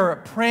prayer,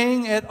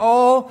 praying at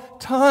all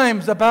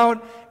times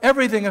about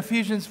everything.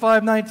 Ephesians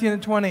 5:19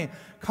 and 20.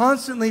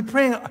 Constantly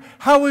praying.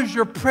 How is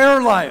your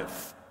prayer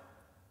life?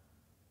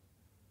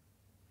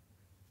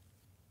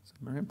 It's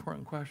a very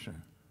important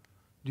question.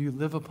 Do you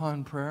live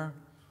upon prayer?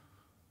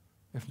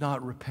 If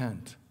not,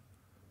 repent.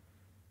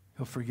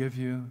 He'll forgive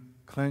you,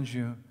 cleanse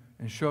you,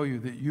 and show you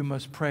that you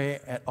must pray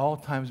at all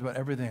times about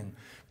everything.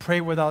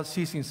 Pray without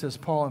ceasing, says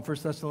Paul in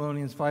 1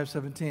 Thessalonians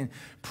 5:17.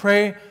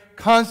 Pray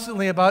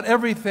constantly about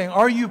everything.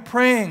 Are you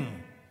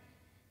praying?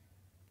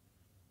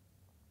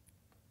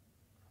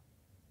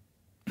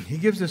 He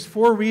gives us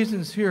 4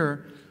 reasons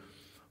here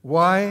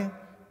why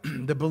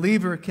the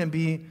believer can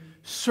be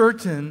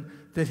certain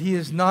that he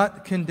is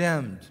not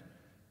condemned.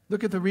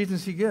 Look at the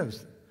reasons he gives.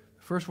 The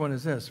first one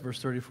is this,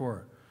 verse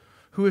 34.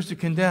 Who is to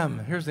condemn?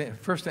 Here's the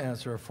first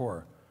answer of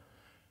 4.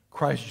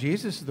 Christ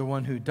Jesus is the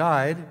one who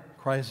died.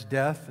 Christ's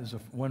death is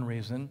one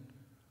reason.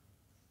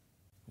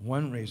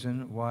 One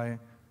reason why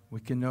we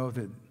can know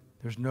that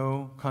there's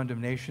no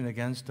condemnation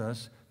against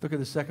us. Look at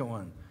the second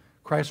one.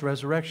 Christ's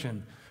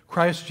resurrection.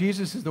 Christ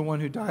Jesus is the one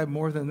who died.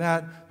 More than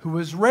that, who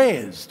was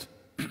raised.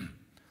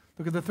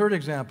 Look at the third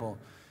example.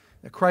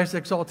 Christ's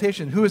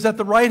exaltation. Who is at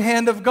the right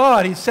hand of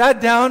God? He sat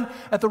down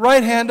at the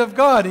right hand of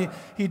God.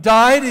 He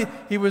died,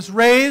 he was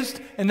raised,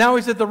 and now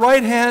he's at the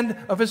right hand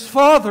of his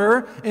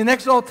Father in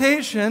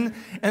exaltation.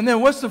 And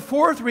then what's the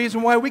fourth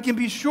reason why we can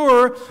be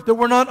sure that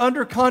we're not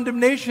under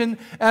condemnation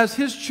as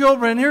his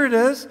children? Here it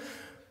is.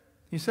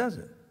 He says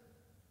it.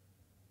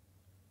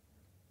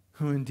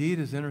 Who indeed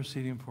is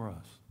interceding for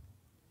us.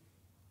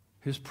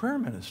 His prayer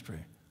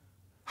ministry.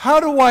 How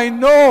do I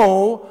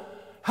know?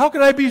 How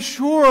can I be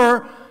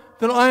sure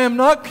that I am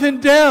not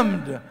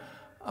condemned?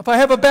 If I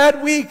have a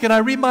bad week and I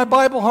read my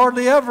Bible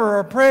hardly ever,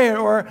 or pray,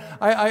 or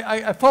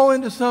I fall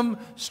into some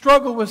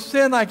struggle with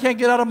sin I can't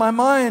get out of my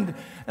mind,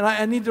 and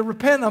I need to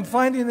repent, and I'm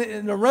finding it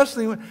in a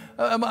wrestling,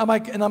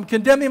 and I'm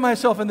condemning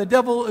myself, and the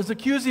devil is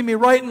accusing me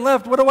right and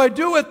left. What do I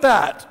do with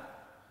that?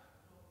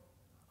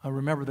 I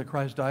remember that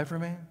Christ died for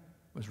me,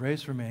 was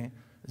raised for me,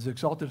 is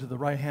exalted to the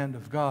right hand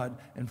of God,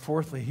 and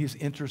fourthly, he's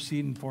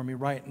interceding for me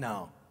right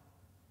now.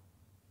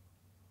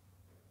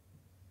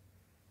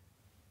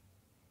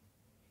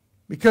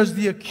 Because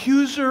the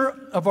accuser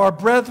of our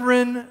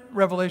brethren,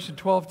 Revelation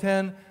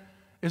 12:10,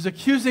 is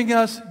accusing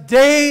us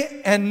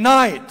day and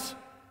night.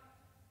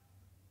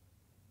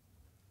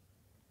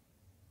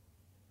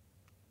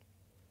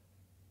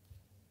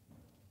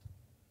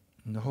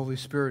 And the Holy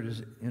Spirit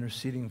is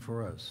interceding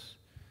for us.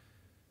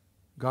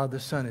 God the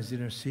Son is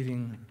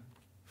interceding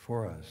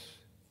for us.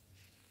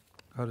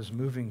 God is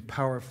moving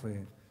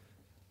powerfully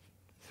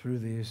through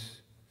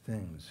these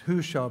things.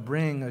 Who shall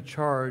bring a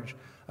charge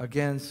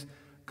against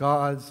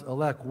God's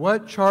elect?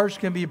 What charge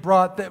can be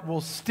brought that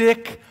will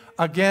stick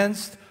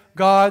against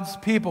God's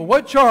people?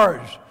 What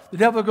charge? The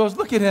devil goes,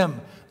 look at him.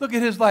 Look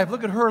at his life.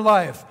 Look at her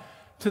life.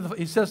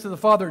 He says to the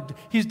Father,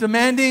 he's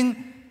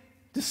demanding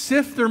to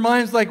sift their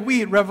minds like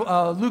wheat.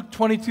 Luke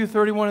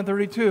 22:31 and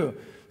 32.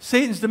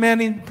 Satan's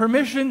demanding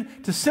permission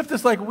to sift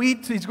us like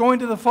wheat. He's going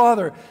to the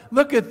Father.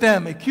 Look at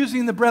them,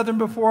 accusing the brethren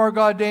before our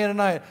God day and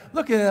night.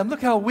 Look at them.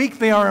 Look how weak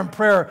they are in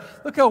prayer.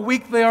 Look how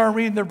weak they are in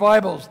reading their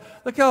Bibles.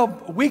 Look how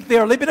weak they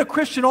are. They've been a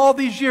Christian all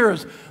these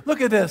years.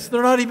 Look at this.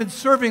 They're not even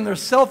serving. They're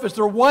selfish.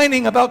 They're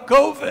whining about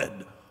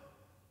COVID.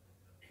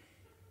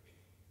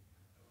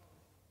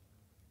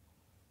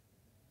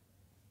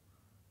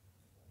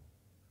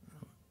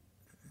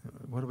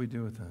 What do we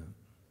do with that?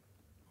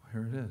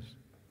 Here it is.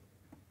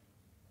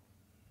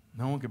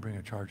 No one can bring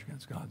a charge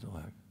against God's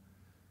elect.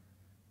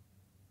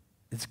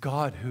 It's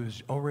God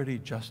who's already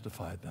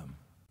justified them.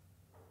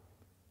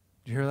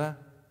 Do you hear that?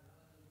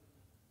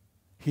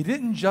 He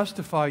didn't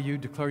justify you,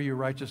 declare you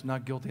righteous,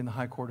 not guilty in the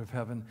high court of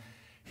heaven.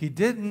 He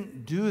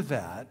didn't do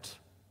that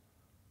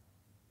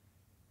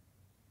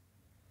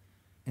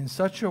in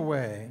such a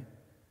way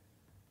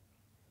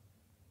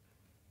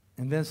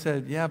and then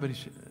said, yeah, but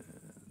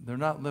they're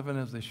not living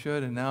as they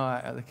should, and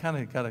now they kind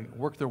of got to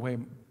work their way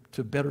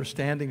to better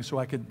standing so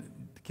I could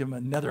give them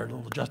another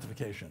little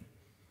justification.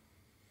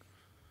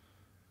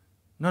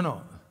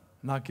 No,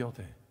 not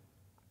guilty.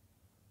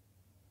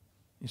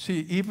 You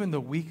see, even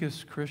the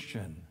weakest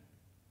Christian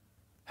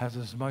has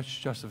as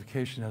much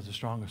justification as the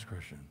strongest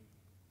Christian.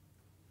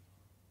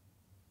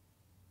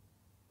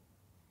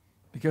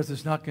 Because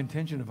it's not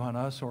contingent upon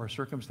us or our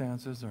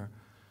circumstances, or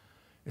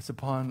it's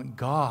upon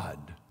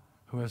God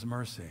who has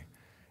mercy.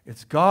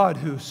 It's God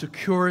who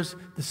secures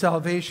the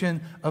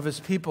salvation of his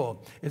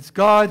people. It's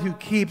God who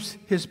keeps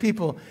his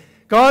people.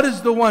 God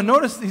is the one,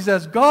 notice he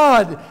says,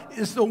 God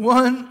is the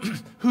one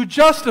who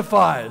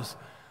justifies.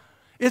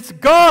 It's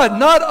God,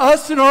 not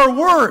us and our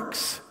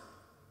works.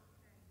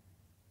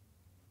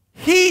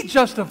 He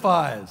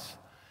justifies.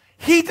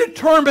 He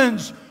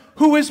determines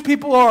who his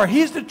people are.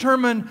 He's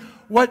determined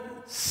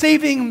what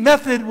saving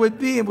method would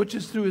be, which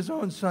is through his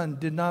own Son.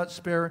 Did not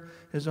spare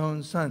his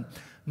own Son.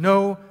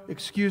 No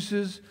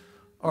excuses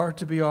are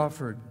to be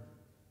offered.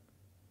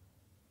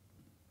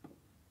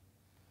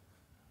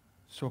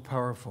 So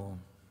powerful.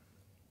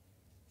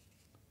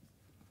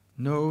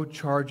 No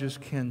charges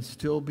can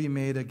still be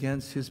made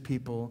against his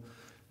people.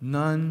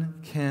 None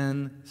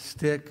can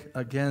stick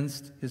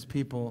against his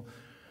people.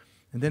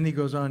 And then he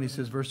goes on, he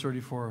says, verse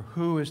 34,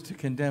 who is to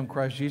condemn?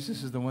 Christ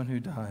Jesus is the one who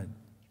died.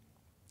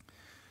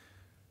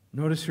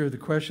 Notice here the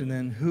question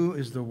then, who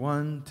is the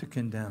one to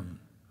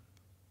condemn?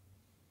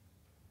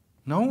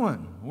 No one.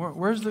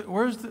 Where's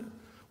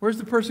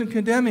the person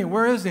condemning?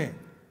 Where is he?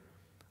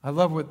 I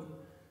love what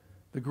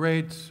the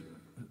great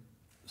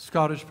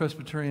Scottish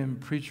Presbyterian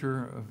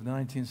preacher of the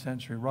 19th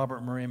century,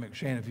 Robert Murray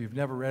McCheyne, if you've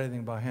never read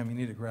anything by him, you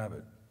need to grab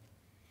it.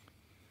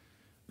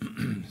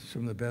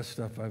 Some of the best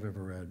stuff I've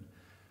ever read.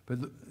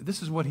 But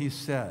this is what he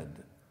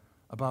said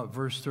about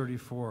verse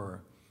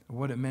 34,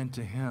 what it meant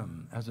to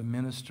him as a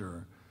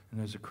minister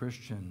and as a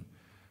Christian.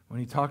 When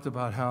he talked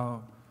about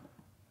how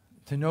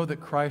to know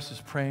that Christ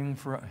is praying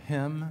for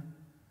him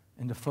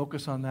and to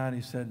focus on that,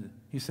 he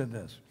said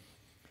this,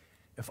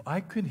 if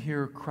I could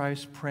hear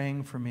Christ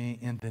praying for me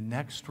in the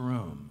next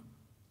room,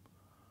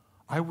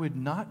 I would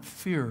not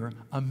fear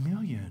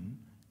 1,000,000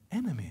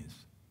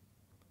 enemies.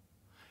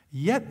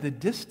 Yet the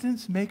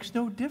distance makes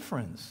no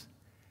difference.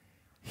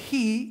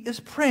 He is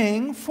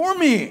praying for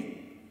me.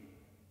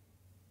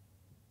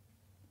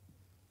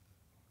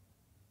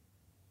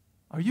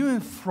 Are you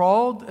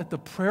enthralled at the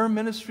prayer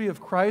ministry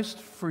of Christ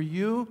for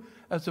you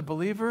as a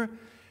believer?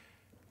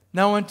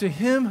 Now unto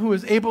him who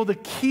is able to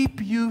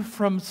keep you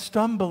from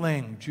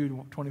stumbling,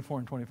 Jude 24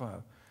 and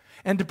 25,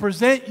 and to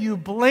present you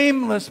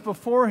blameless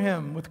before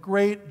him with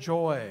great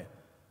joy.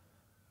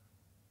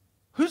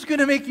 Who's going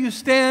to make you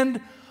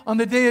stand on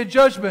the day of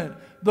judgment?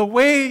 The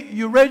way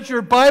you read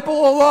your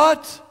Bible a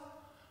lot?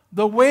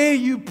 The way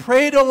you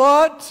prayed a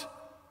lot?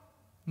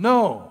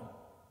 No.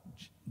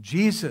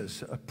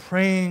 Jesus, the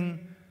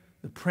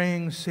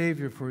praying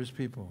Savior for his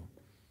people.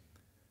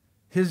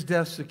 His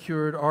death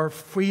secured our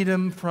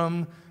freedom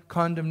from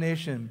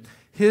condemnation.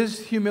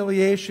 His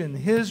humiliation,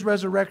 his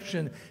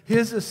resurrection,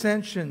 his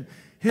ascension,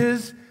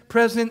 his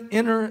present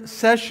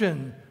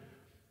intercession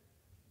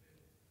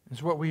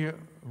is what we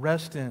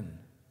rest in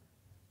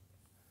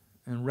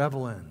and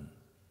revel in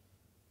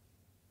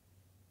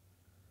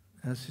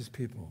as his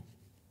people.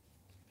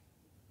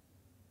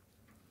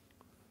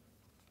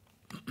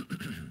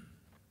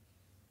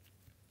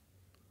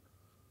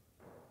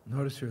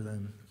 Notice here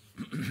then,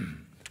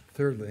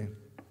 thirdly,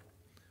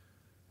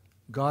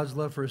 God's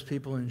love for his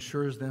people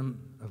ensures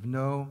them of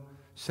no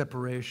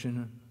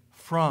separation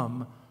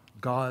from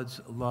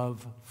God's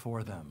love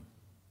for them.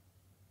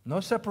 No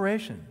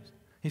separation.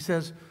 He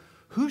says,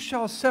 who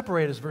shall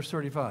separate us, verse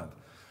 35,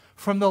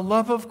 from the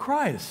love of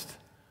Christ?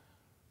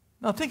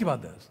 Now think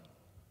about this.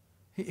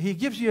 He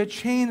gives you a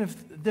chain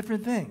of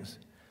different things.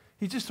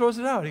 He just throws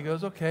it out. He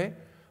goes, okay,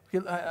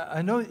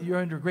 I know you're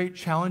under great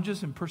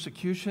challenges and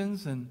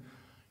persecutions,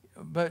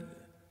 but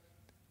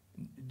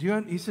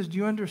he says, do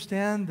you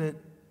understand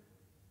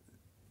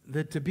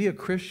that to be a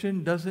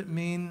Christian doesn't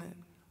mean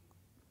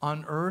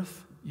on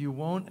earth you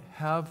won't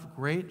have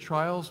great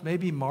trials,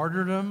 maybe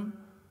martyrdom.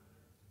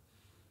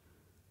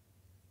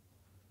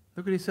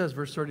 Look what he says,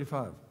 verse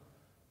 35.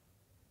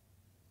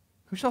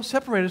 Who shall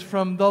separate us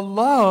from the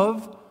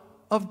love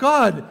of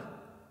God?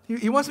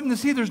 He wants them to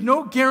see there's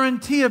no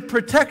guarantee of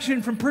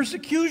protection from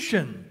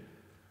persecution.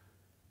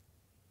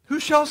 Who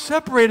shall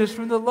separate us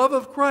from the love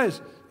of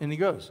Christ? And he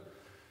goes,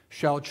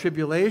 shall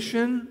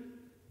tribulation?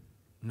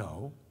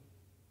 No.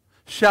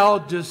 Shall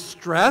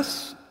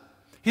distress?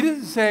 He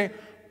didn't say,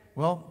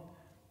 well,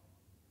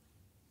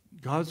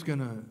 God's going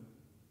to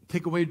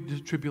take away the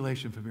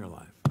tribulation from your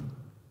life.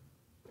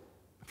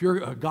 If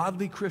you're a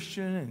godly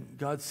Christian and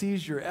God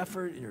sees your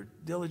effort, your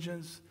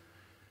diligence,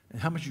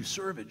 and how much you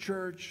serve at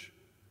church,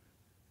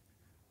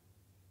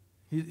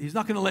 He's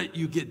not going to let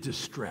you get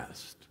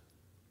distressed.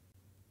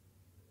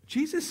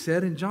 Jesus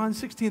said in John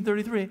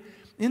 16:33,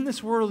 in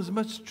this world is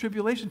much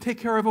tribulation. Take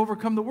care, I've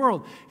overcome the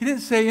world. He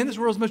didn't say, in this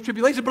world is much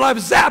tribulation, but I've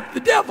zapped the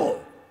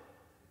devil.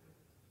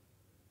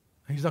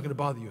 And he's not going to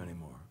bother you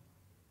anymore.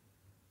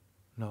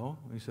 No,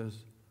 he says,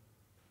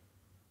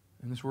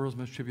 in this world is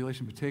much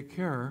tribulation, but take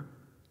care,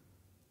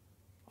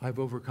 I've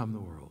overcome the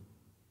world.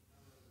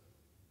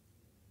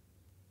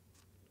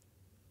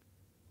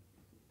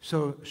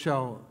 So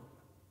shall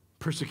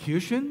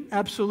persecution?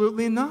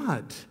 Absolutely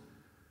not.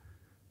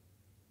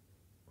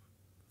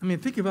 I mean,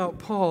 think about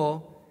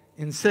Paul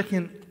in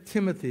 2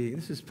 Timothy.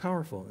 This is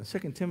powerful. In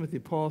 2 Timothy,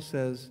 Paul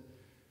says,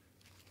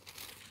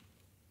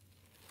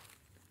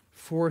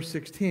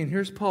 4:16.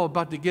 Here's Paul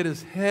about to get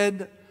his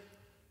head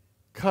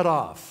cut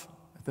off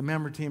at the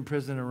Mamertine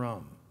prison in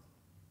Rome.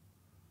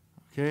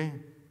 Okay?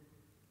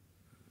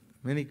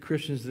 Many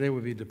Christians today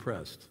would be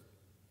depressed.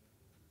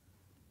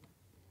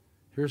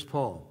 Here's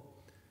Paul.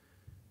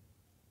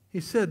 He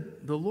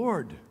said, the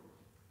Lord,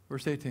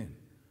 verse 18,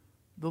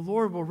 the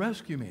Lord will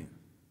rescue me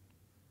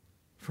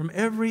from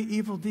every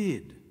evil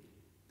deed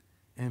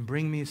and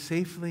bring me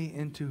safely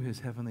into his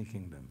heavenly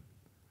kingdom.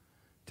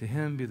 To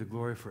him be the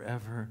glory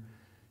forever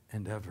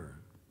and ever.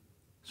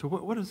 So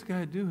what does the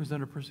guy do who's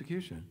under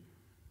persecution?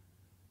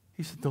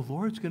 He said, the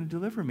Lord's going to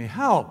deliver me.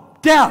 How?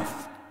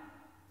 Death!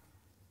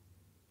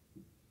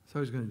 That's how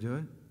he's going to do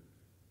it.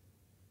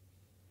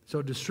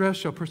 So distress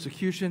shall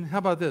persecution. How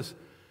about this?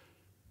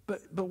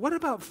 But what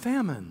about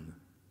famine?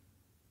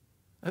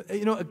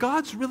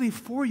 God's really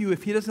for you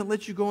if he doesn't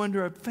let you go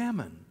under a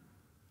famine.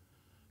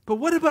 But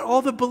what about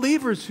all the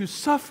believers who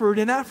suffered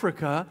in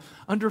Africa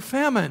under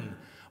famine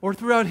or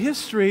throughout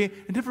history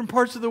in different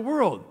parts of the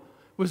world?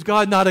 Was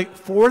God not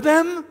for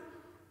them?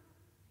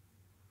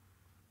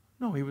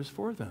 No, he was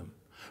for them.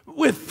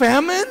 With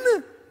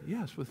famine?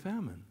 Yes, with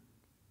famine.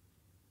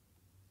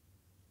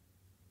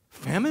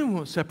 Famine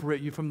won't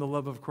separate you from the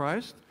love of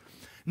Christ.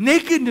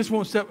 Nakedness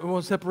won't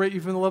separate you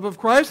from the love of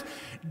Christ.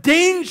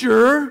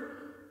 Danger.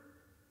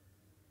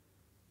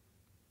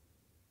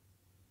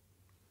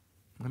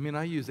 I mean,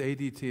 I use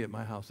ADT at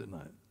my house at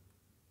night.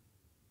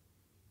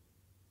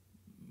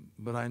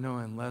 But I know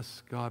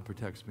unless God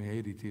protects me,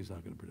 ADT is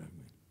not going to protect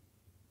me.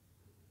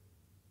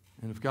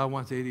 And if God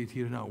wants ADT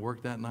to not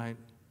work that night,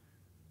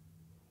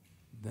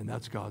 then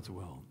that's God's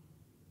will.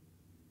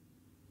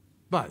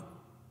 But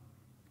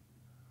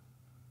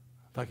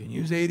if I can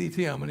use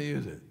ADT, I'm going to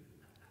use it.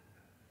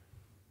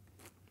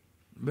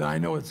 But I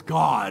know it's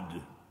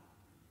God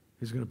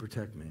who's going to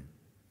protect me.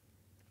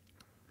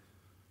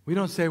 We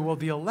don't say, well,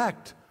 the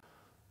elect,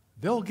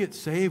 they'll get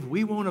saved.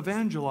 We won't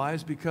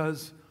evangelize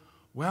because,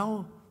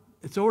 well,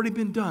 it's already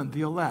been done,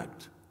 the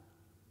elect.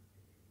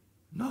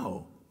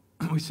 No.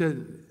 We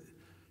said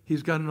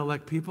he's got an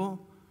elect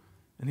people,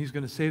 and he's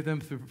going to save them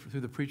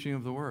through the preaching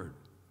of the word.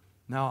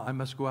 Now I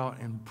must go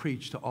out and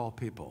preach to all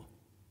people.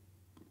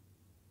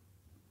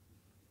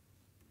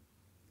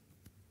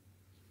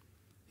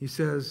 He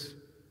says,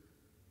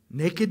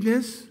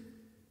 nakedness,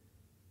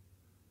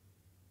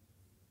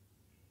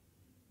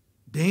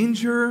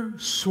 danger,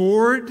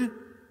 sword,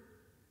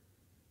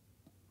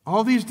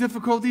 all these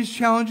difficulties,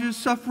 challenges,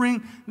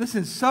 suffering.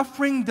 Listen,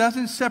 suffering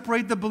doesn't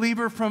separate the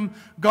believer from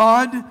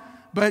God,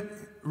 but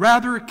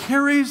rather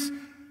carries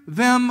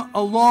them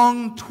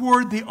along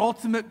toward the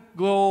ultimate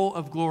goal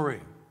of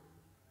glory.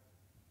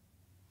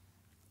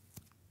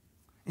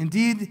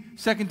 Indeed,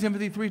 2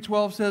 Timothy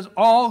 3:12 says,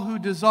 all who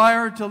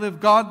desire to live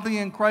godly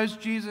in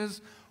Christ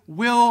Jesus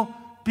will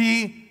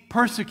be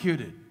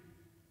persecuted.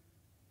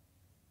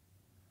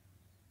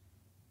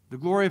 The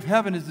glory of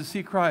heaven is to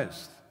see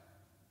Christ.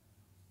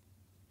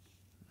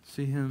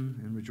 See him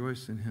and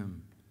rejoice in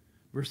him.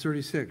 Verse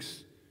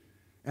 36,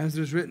 as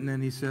it is written,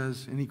 and he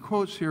says, and he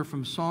quotes here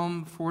from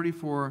Psalm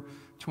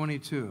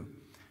 44:22.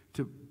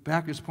 To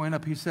back his point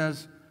up, he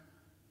says,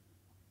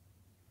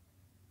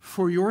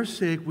 for your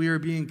sake we are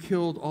being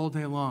killed all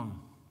day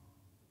long.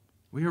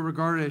 We are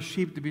regarded as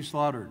sheep to be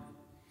slaughtered.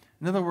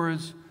 In other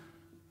words,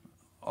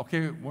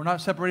 okay, we're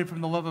not separated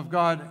from the love of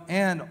God,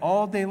 and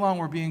all day long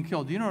we're being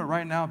killed. Do you know that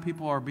right now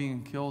people are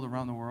being killed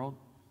around the world?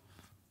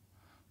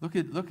 Look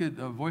at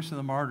Voice of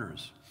the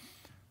Martyrs.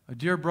 A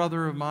dear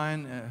brother of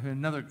mine in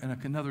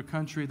another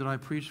country that I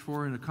preached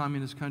for, in a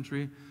communist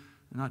country,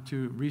 not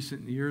too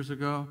recent years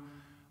ago,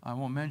 I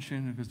won't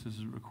mention because this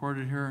is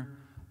recorded here,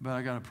 but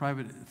I got a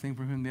private thing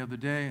from him the other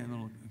day, a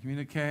little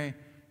communique,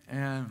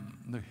 and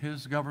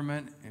his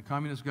government, a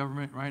communist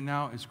government right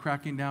now, is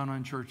cracking down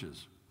on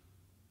churches.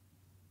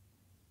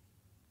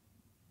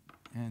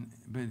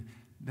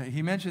 But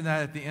he mentioned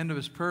that at the end of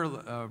his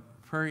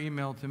prayer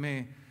email to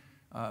me.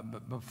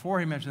 But before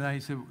he mentioned that, he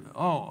said,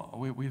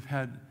 we've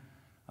had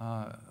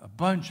a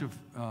bunch of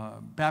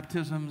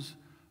baptisms,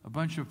 a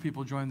bunch of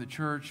people join the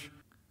church.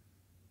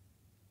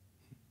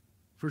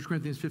 1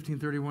 Corinthians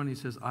 15:31, he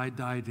says, I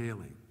die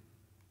daily.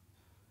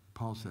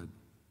 Paul said.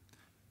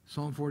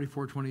 Psalm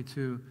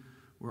 44:22,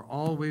 we're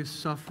always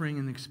suffering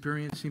and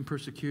experiencing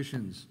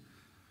persecutions.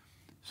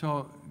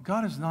 So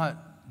God is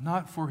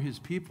not for his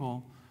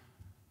people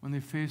when they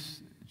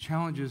face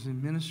challenges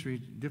in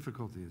ministry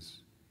difficulties.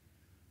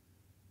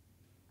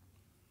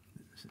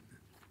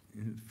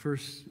 In 1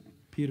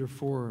 Peter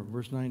 4,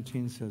 verse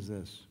 19 says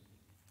this.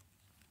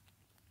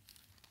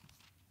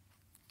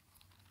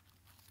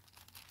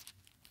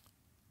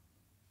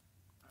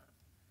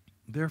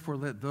 Therefore,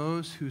 let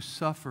those who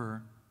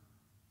suffer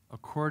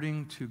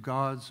according to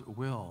God's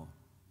will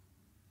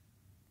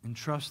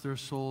entrust their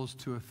souls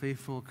to a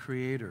faithful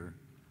Creator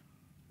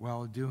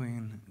while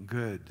doing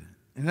good.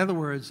 In other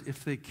words,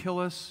 if they kill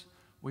us,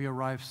 we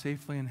arrive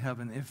safely in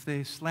heaven. If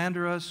they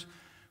slander us,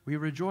 we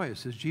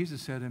rejoice, as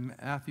Jesus said in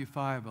Matthew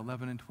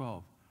 5:11 and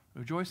 12.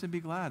 Rejoice and be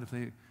glad if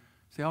they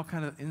say all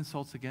kinds of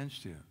insults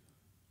against you.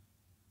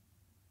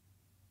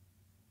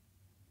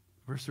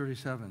 Verse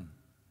 37,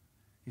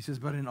 he says,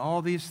 but in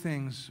all these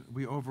things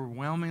we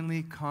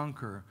overwhelmingly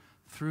conquer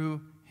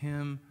through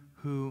him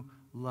who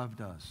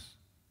loved us.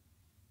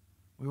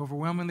 We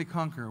overwhelmingly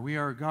conquer. We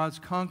are God's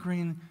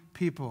conquering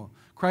people.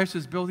 Christ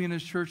is building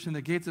his church, and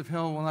the gates of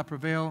hell will not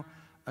prevail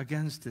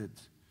against it.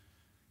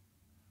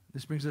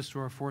 This brings us to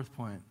our fourth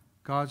point.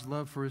 God's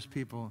love for his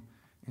people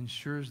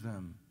ensures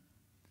them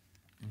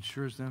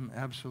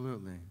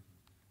absolutely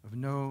of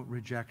no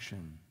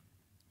rejection.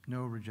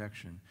 No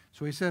rejection.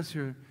 So he says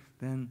here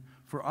then,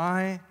 for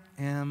I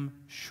am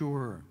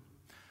sure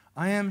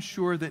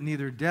that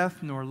neither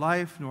death nor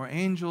life nor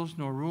angels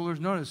nor rulers,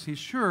 notice he's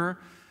sure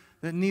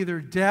that neither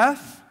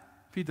death,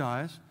 if he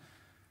dies,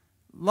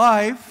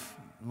 life,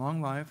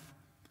 long life,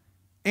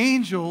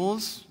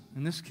 angels,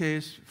 in this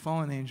case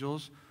fallen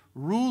angels,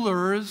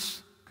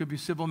 rulers, could be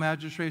civil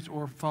magistrates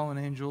or fallen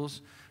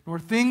angels, nor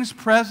things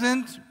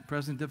present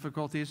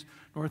difficulties,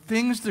 nor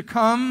things to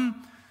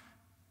come,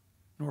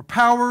 nor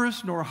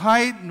powers, nor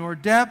height, nor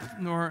depth,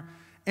 nor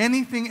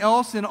anything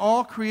else in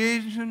all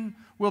creation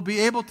will be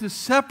able to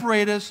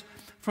separate us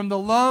from the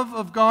love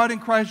of God in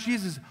Christ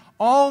Jesus.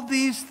 All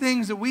these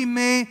things that we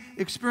may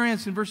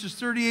experience in verses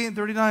 38 and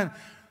 39,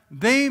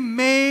 they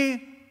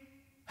may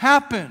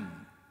happen,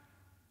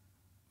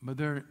 but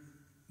they're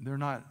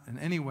not in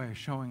any way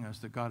showing us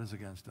that God is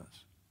against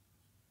us.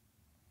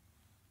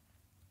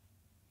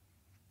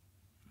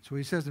 So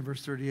he says in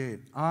verse 38,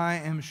 I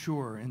am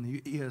sure, in the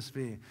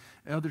ESV.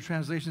 Other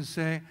translations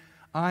say,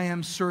 I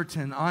am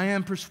certain, I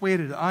am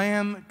persuaded, I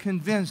am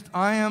convinced,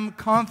 I am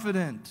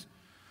confident.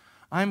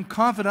 I'm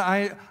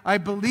confident, I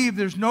believe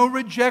there's no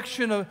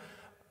rejection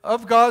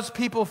of God's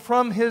people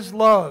from his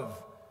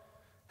love.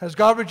 Has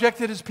God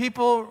rejected his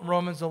people?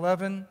 Romans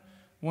 11,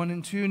 1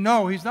 and 2.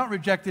 No, he's not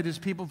rejected his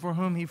people for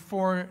whom he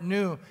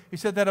foreknew. He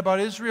said that about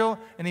Israel,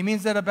 and he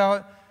means that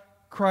about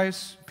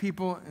Christ's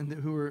people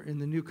who are in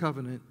the new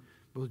covenant,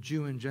 both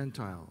Jew and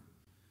Gentile.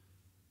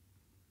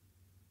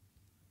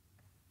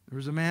 There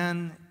was a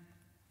man,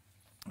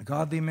 a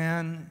godly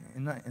man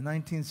in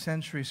 19th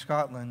century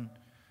Scotland.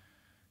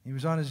 He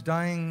was on his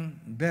dying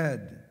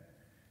bed,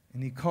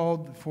 and he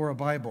called for a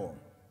Bible.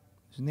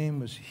 His name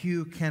was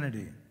Hugh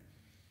Kennedy.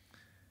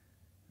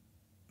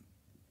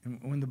 And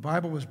when the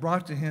Bible was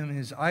brought to him,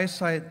 his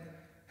eyesight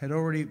had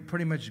already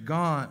pretty much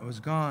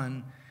was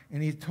gone,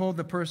 and he told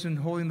the person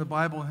holding the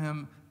Bible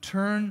him,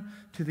 turn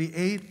to the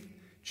 8th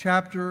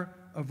chapter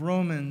of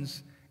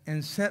Romans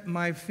and set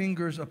my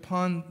fingers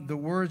upon the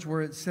words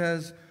where it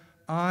says,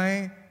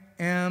 I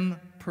am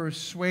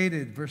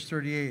persuaded, verse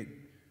 38,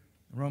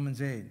 Romans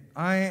 8.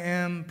 I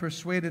am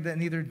persuaded that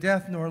neither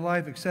death nor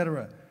life,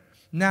 etc.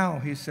 Now,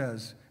 he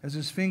says, as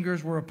his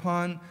fingers were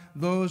upon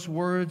those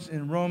words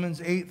in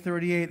Romans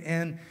 8:38,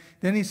 and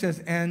then he says,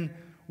 and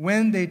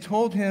when they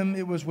told him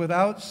it was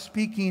without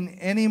speaking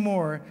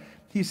anymore,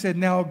 he said,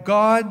 now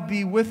God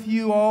be with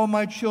you, all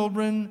my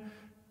children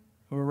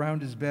who are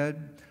around his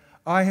bed.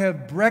 I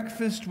have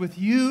breakfast with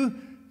you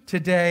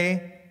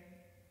today,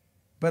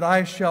 but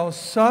I shall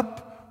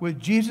sup with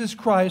Jesus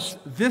Christ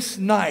this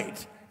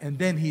night. And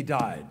then he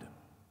died.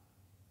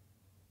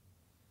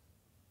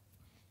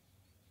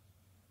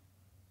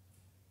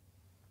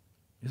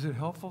 Is it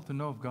helpful to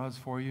know if God's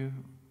for you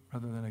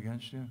rather than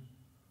against you?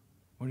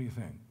 What do you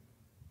think?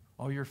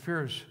 All your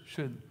fears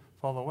should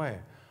fall away.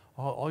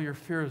 All your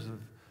fears of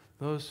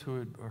those who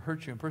would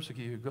hurt you and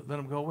persecute you, let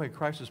them go away.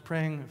 Christ is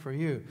praying for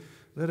you.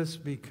 Let us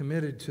be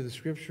committed to the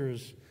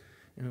Scriptures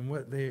and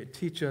what they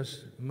teach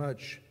us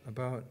much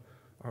about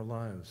our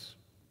lives.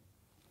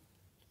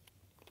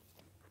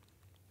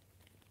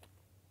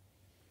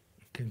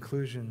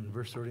 conclusion,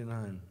 verse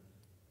 39.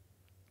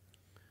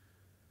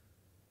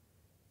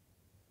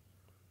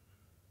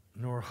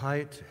 Nor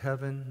height,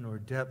 heaven, nor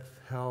depth,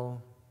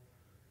 hell,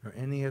 nor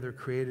any other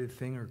created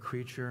thing or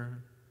creature,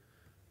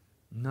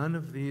 none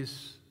of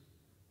these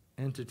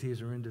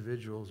entities or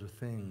individuals or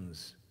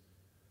things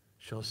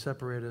shall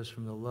separate us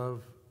from the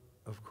love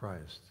of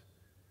Christ.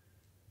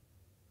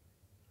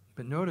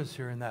 But notice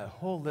here in that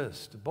whole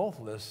list, both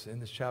lists in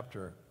this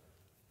chapter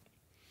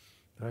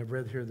that I've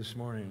read here this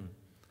morning,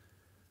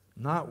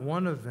 not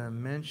one of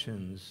them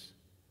mentions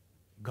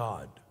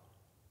God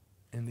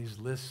in these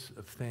lists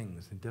of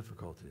things and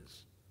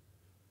difficulties.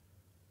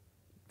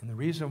 And the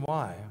reason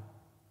why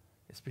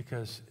is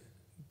because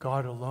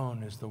God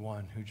alone is the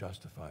one who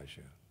justifies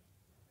you.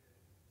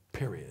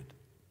 Period.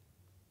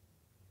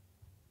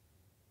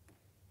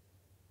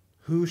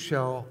 Who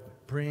shall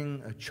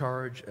bring a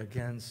charge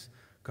against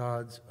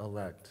God's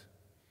elect?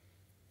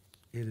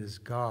 It is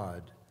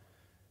God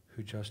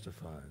who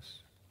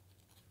justifies.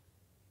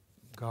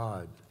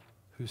 God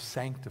who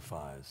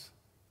sanctifies.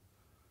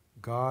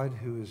 God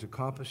who is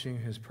accomplishing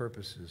his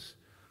purposes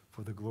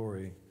for the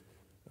glory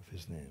of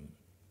his name.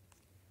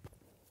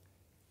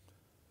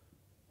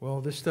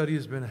 Well, this study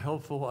has been a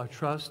helpful, I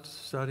trust,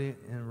 study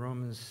in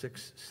Romans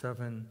 6,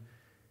 7,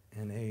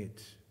 and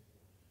 8.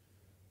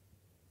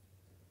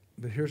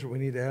 But here's what we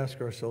need to ask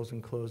ourselves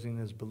in closing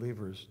as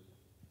believers.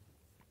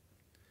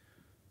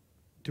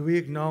 Do we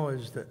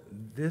acknowledge that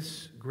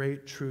this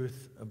great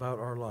truth about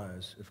our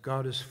lives, if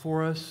God is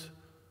for us,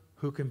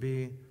 who can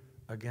be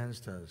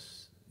against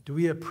us? Do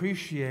we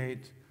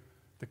appreciate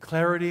the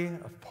clarity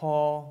of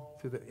Paul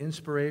through the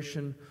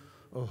inspiration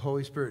of the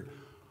Holy Spirit?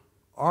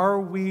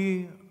 Are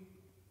we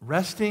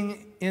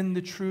resting in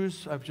the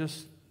truths I've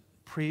just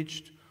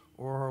preached,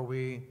 or are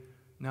we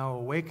now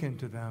awakened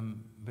to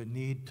them but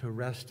need to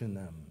rest in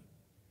them?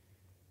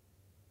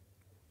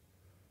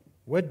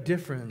 What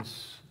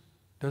difference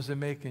does it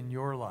make in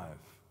your life,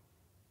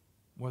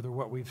 whether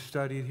what we've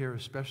studied here,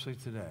 especially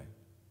today,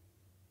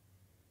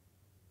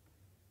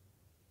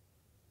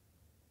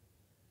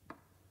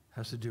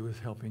 has to do with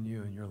helping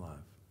you in your life?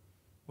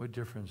 What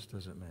difference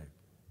does it make?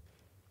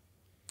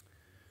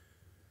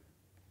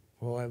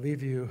 Well, I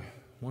leave you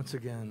once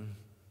again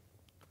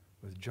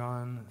with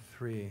John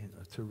 3,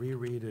 to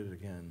reread it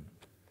again.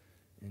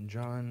 In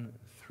John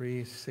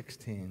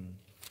 3:16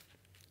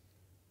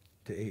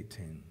 to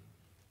 18.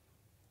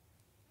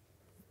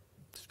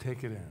 Let's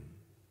take it in.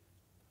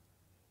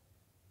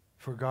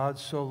 For God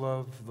so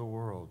loved the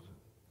world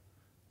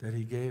that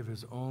he gave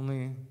his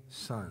only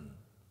Son,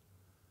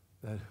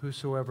 that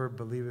whosoever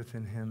believeth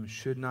in him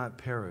should not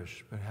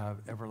perish, but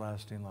have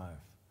everlasting life.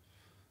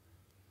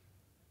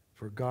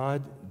 For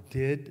God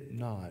did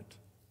not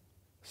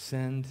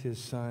send his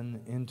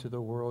Son into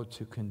the world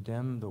to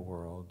condemn the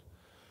world,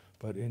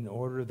 but in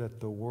order that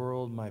the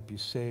world might be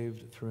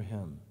saved through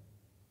him.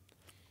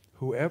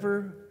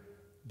 Whoever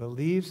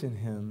believes in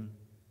him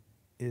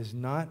is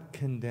not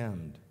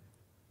condemned,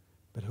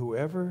 but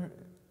whoever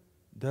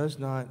does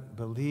not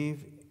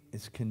believe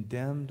is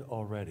condemned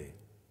already,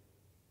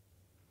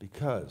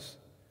 because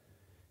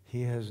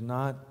he has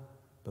not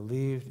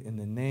believed in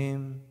the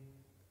name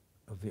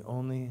of the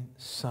only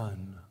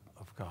Son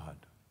of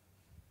God.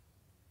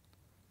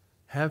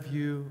 Have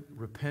you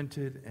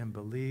repented and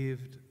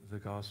believed the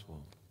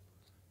gospel?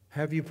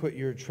 Have you put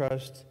your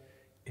trust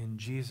in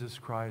Jesus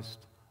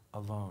Christ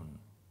alone?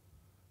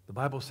 The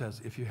Bible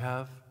says if you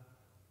have,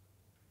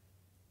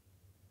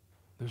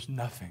 there's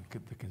nothing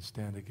that can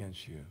stand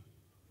against you.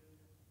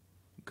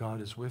 God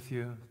is with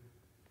you,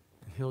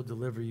 and he'll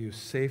deliver you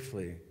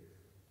safely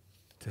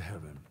to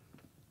heaven.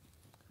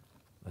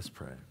 Let's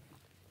pray.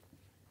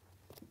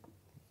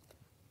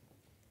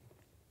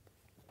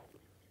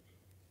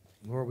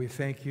 Lord, we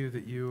thank you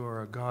that you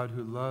are a God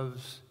who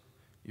loves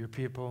your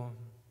people,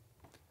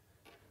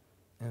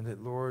 and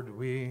that, Lord,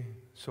 we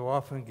so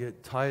often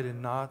get tied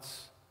in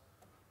knots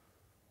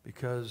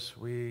because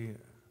we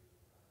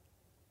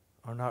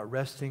are not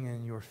resting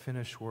in your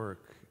finished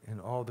work and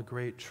all the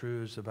great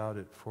truths about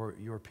it for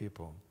your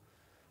people.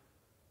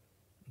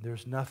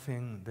 There's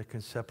nothing that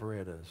can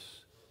separate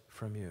us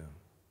from you.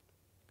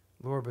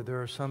 Lord, but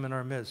there are some in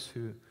our midst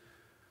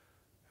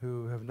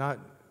who have not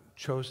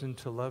chosen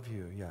to love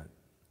you yet.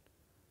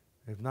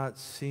 They've not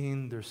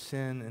seen their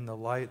sin in the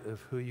light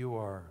of who you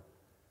are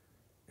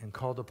and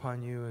called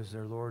upon you as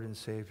their Lord and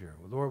Savior.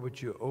 Lord,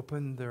 would you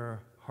open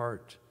their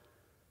heart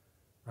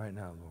right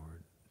now,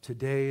 Lord?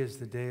 Today is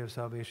the day of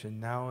salvation.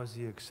 Now is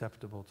the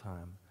acceptable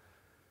time.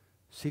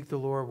 Seek the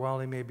Lord while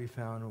he may be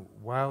found,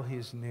 while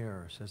he's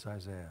near, says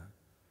Isaiah.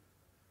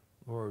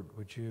 Lord,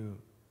 would you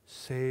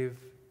save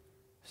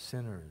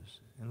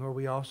sinners? And Lord,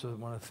 we also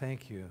want to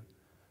thank you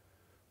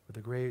for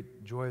the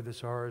great joy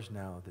that's ours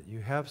now, that you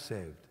have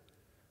saved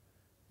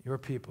your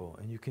people,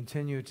 and you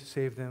continue to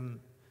save them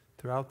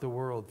throughout the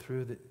world,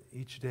 through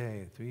each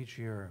day, through each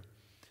year,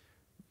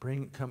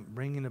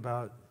 bringing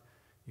about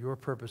your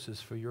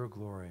purposes for your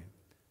glory.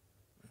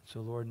 So,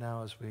 Lord,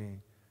 now as we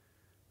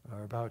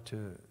are about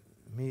to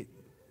meet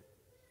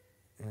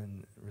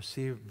and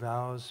receive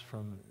vows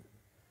from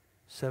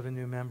 7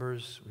 new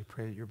members. We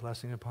pray your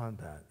blessing upon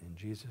that. In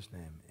Jesus'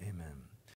 name, amen.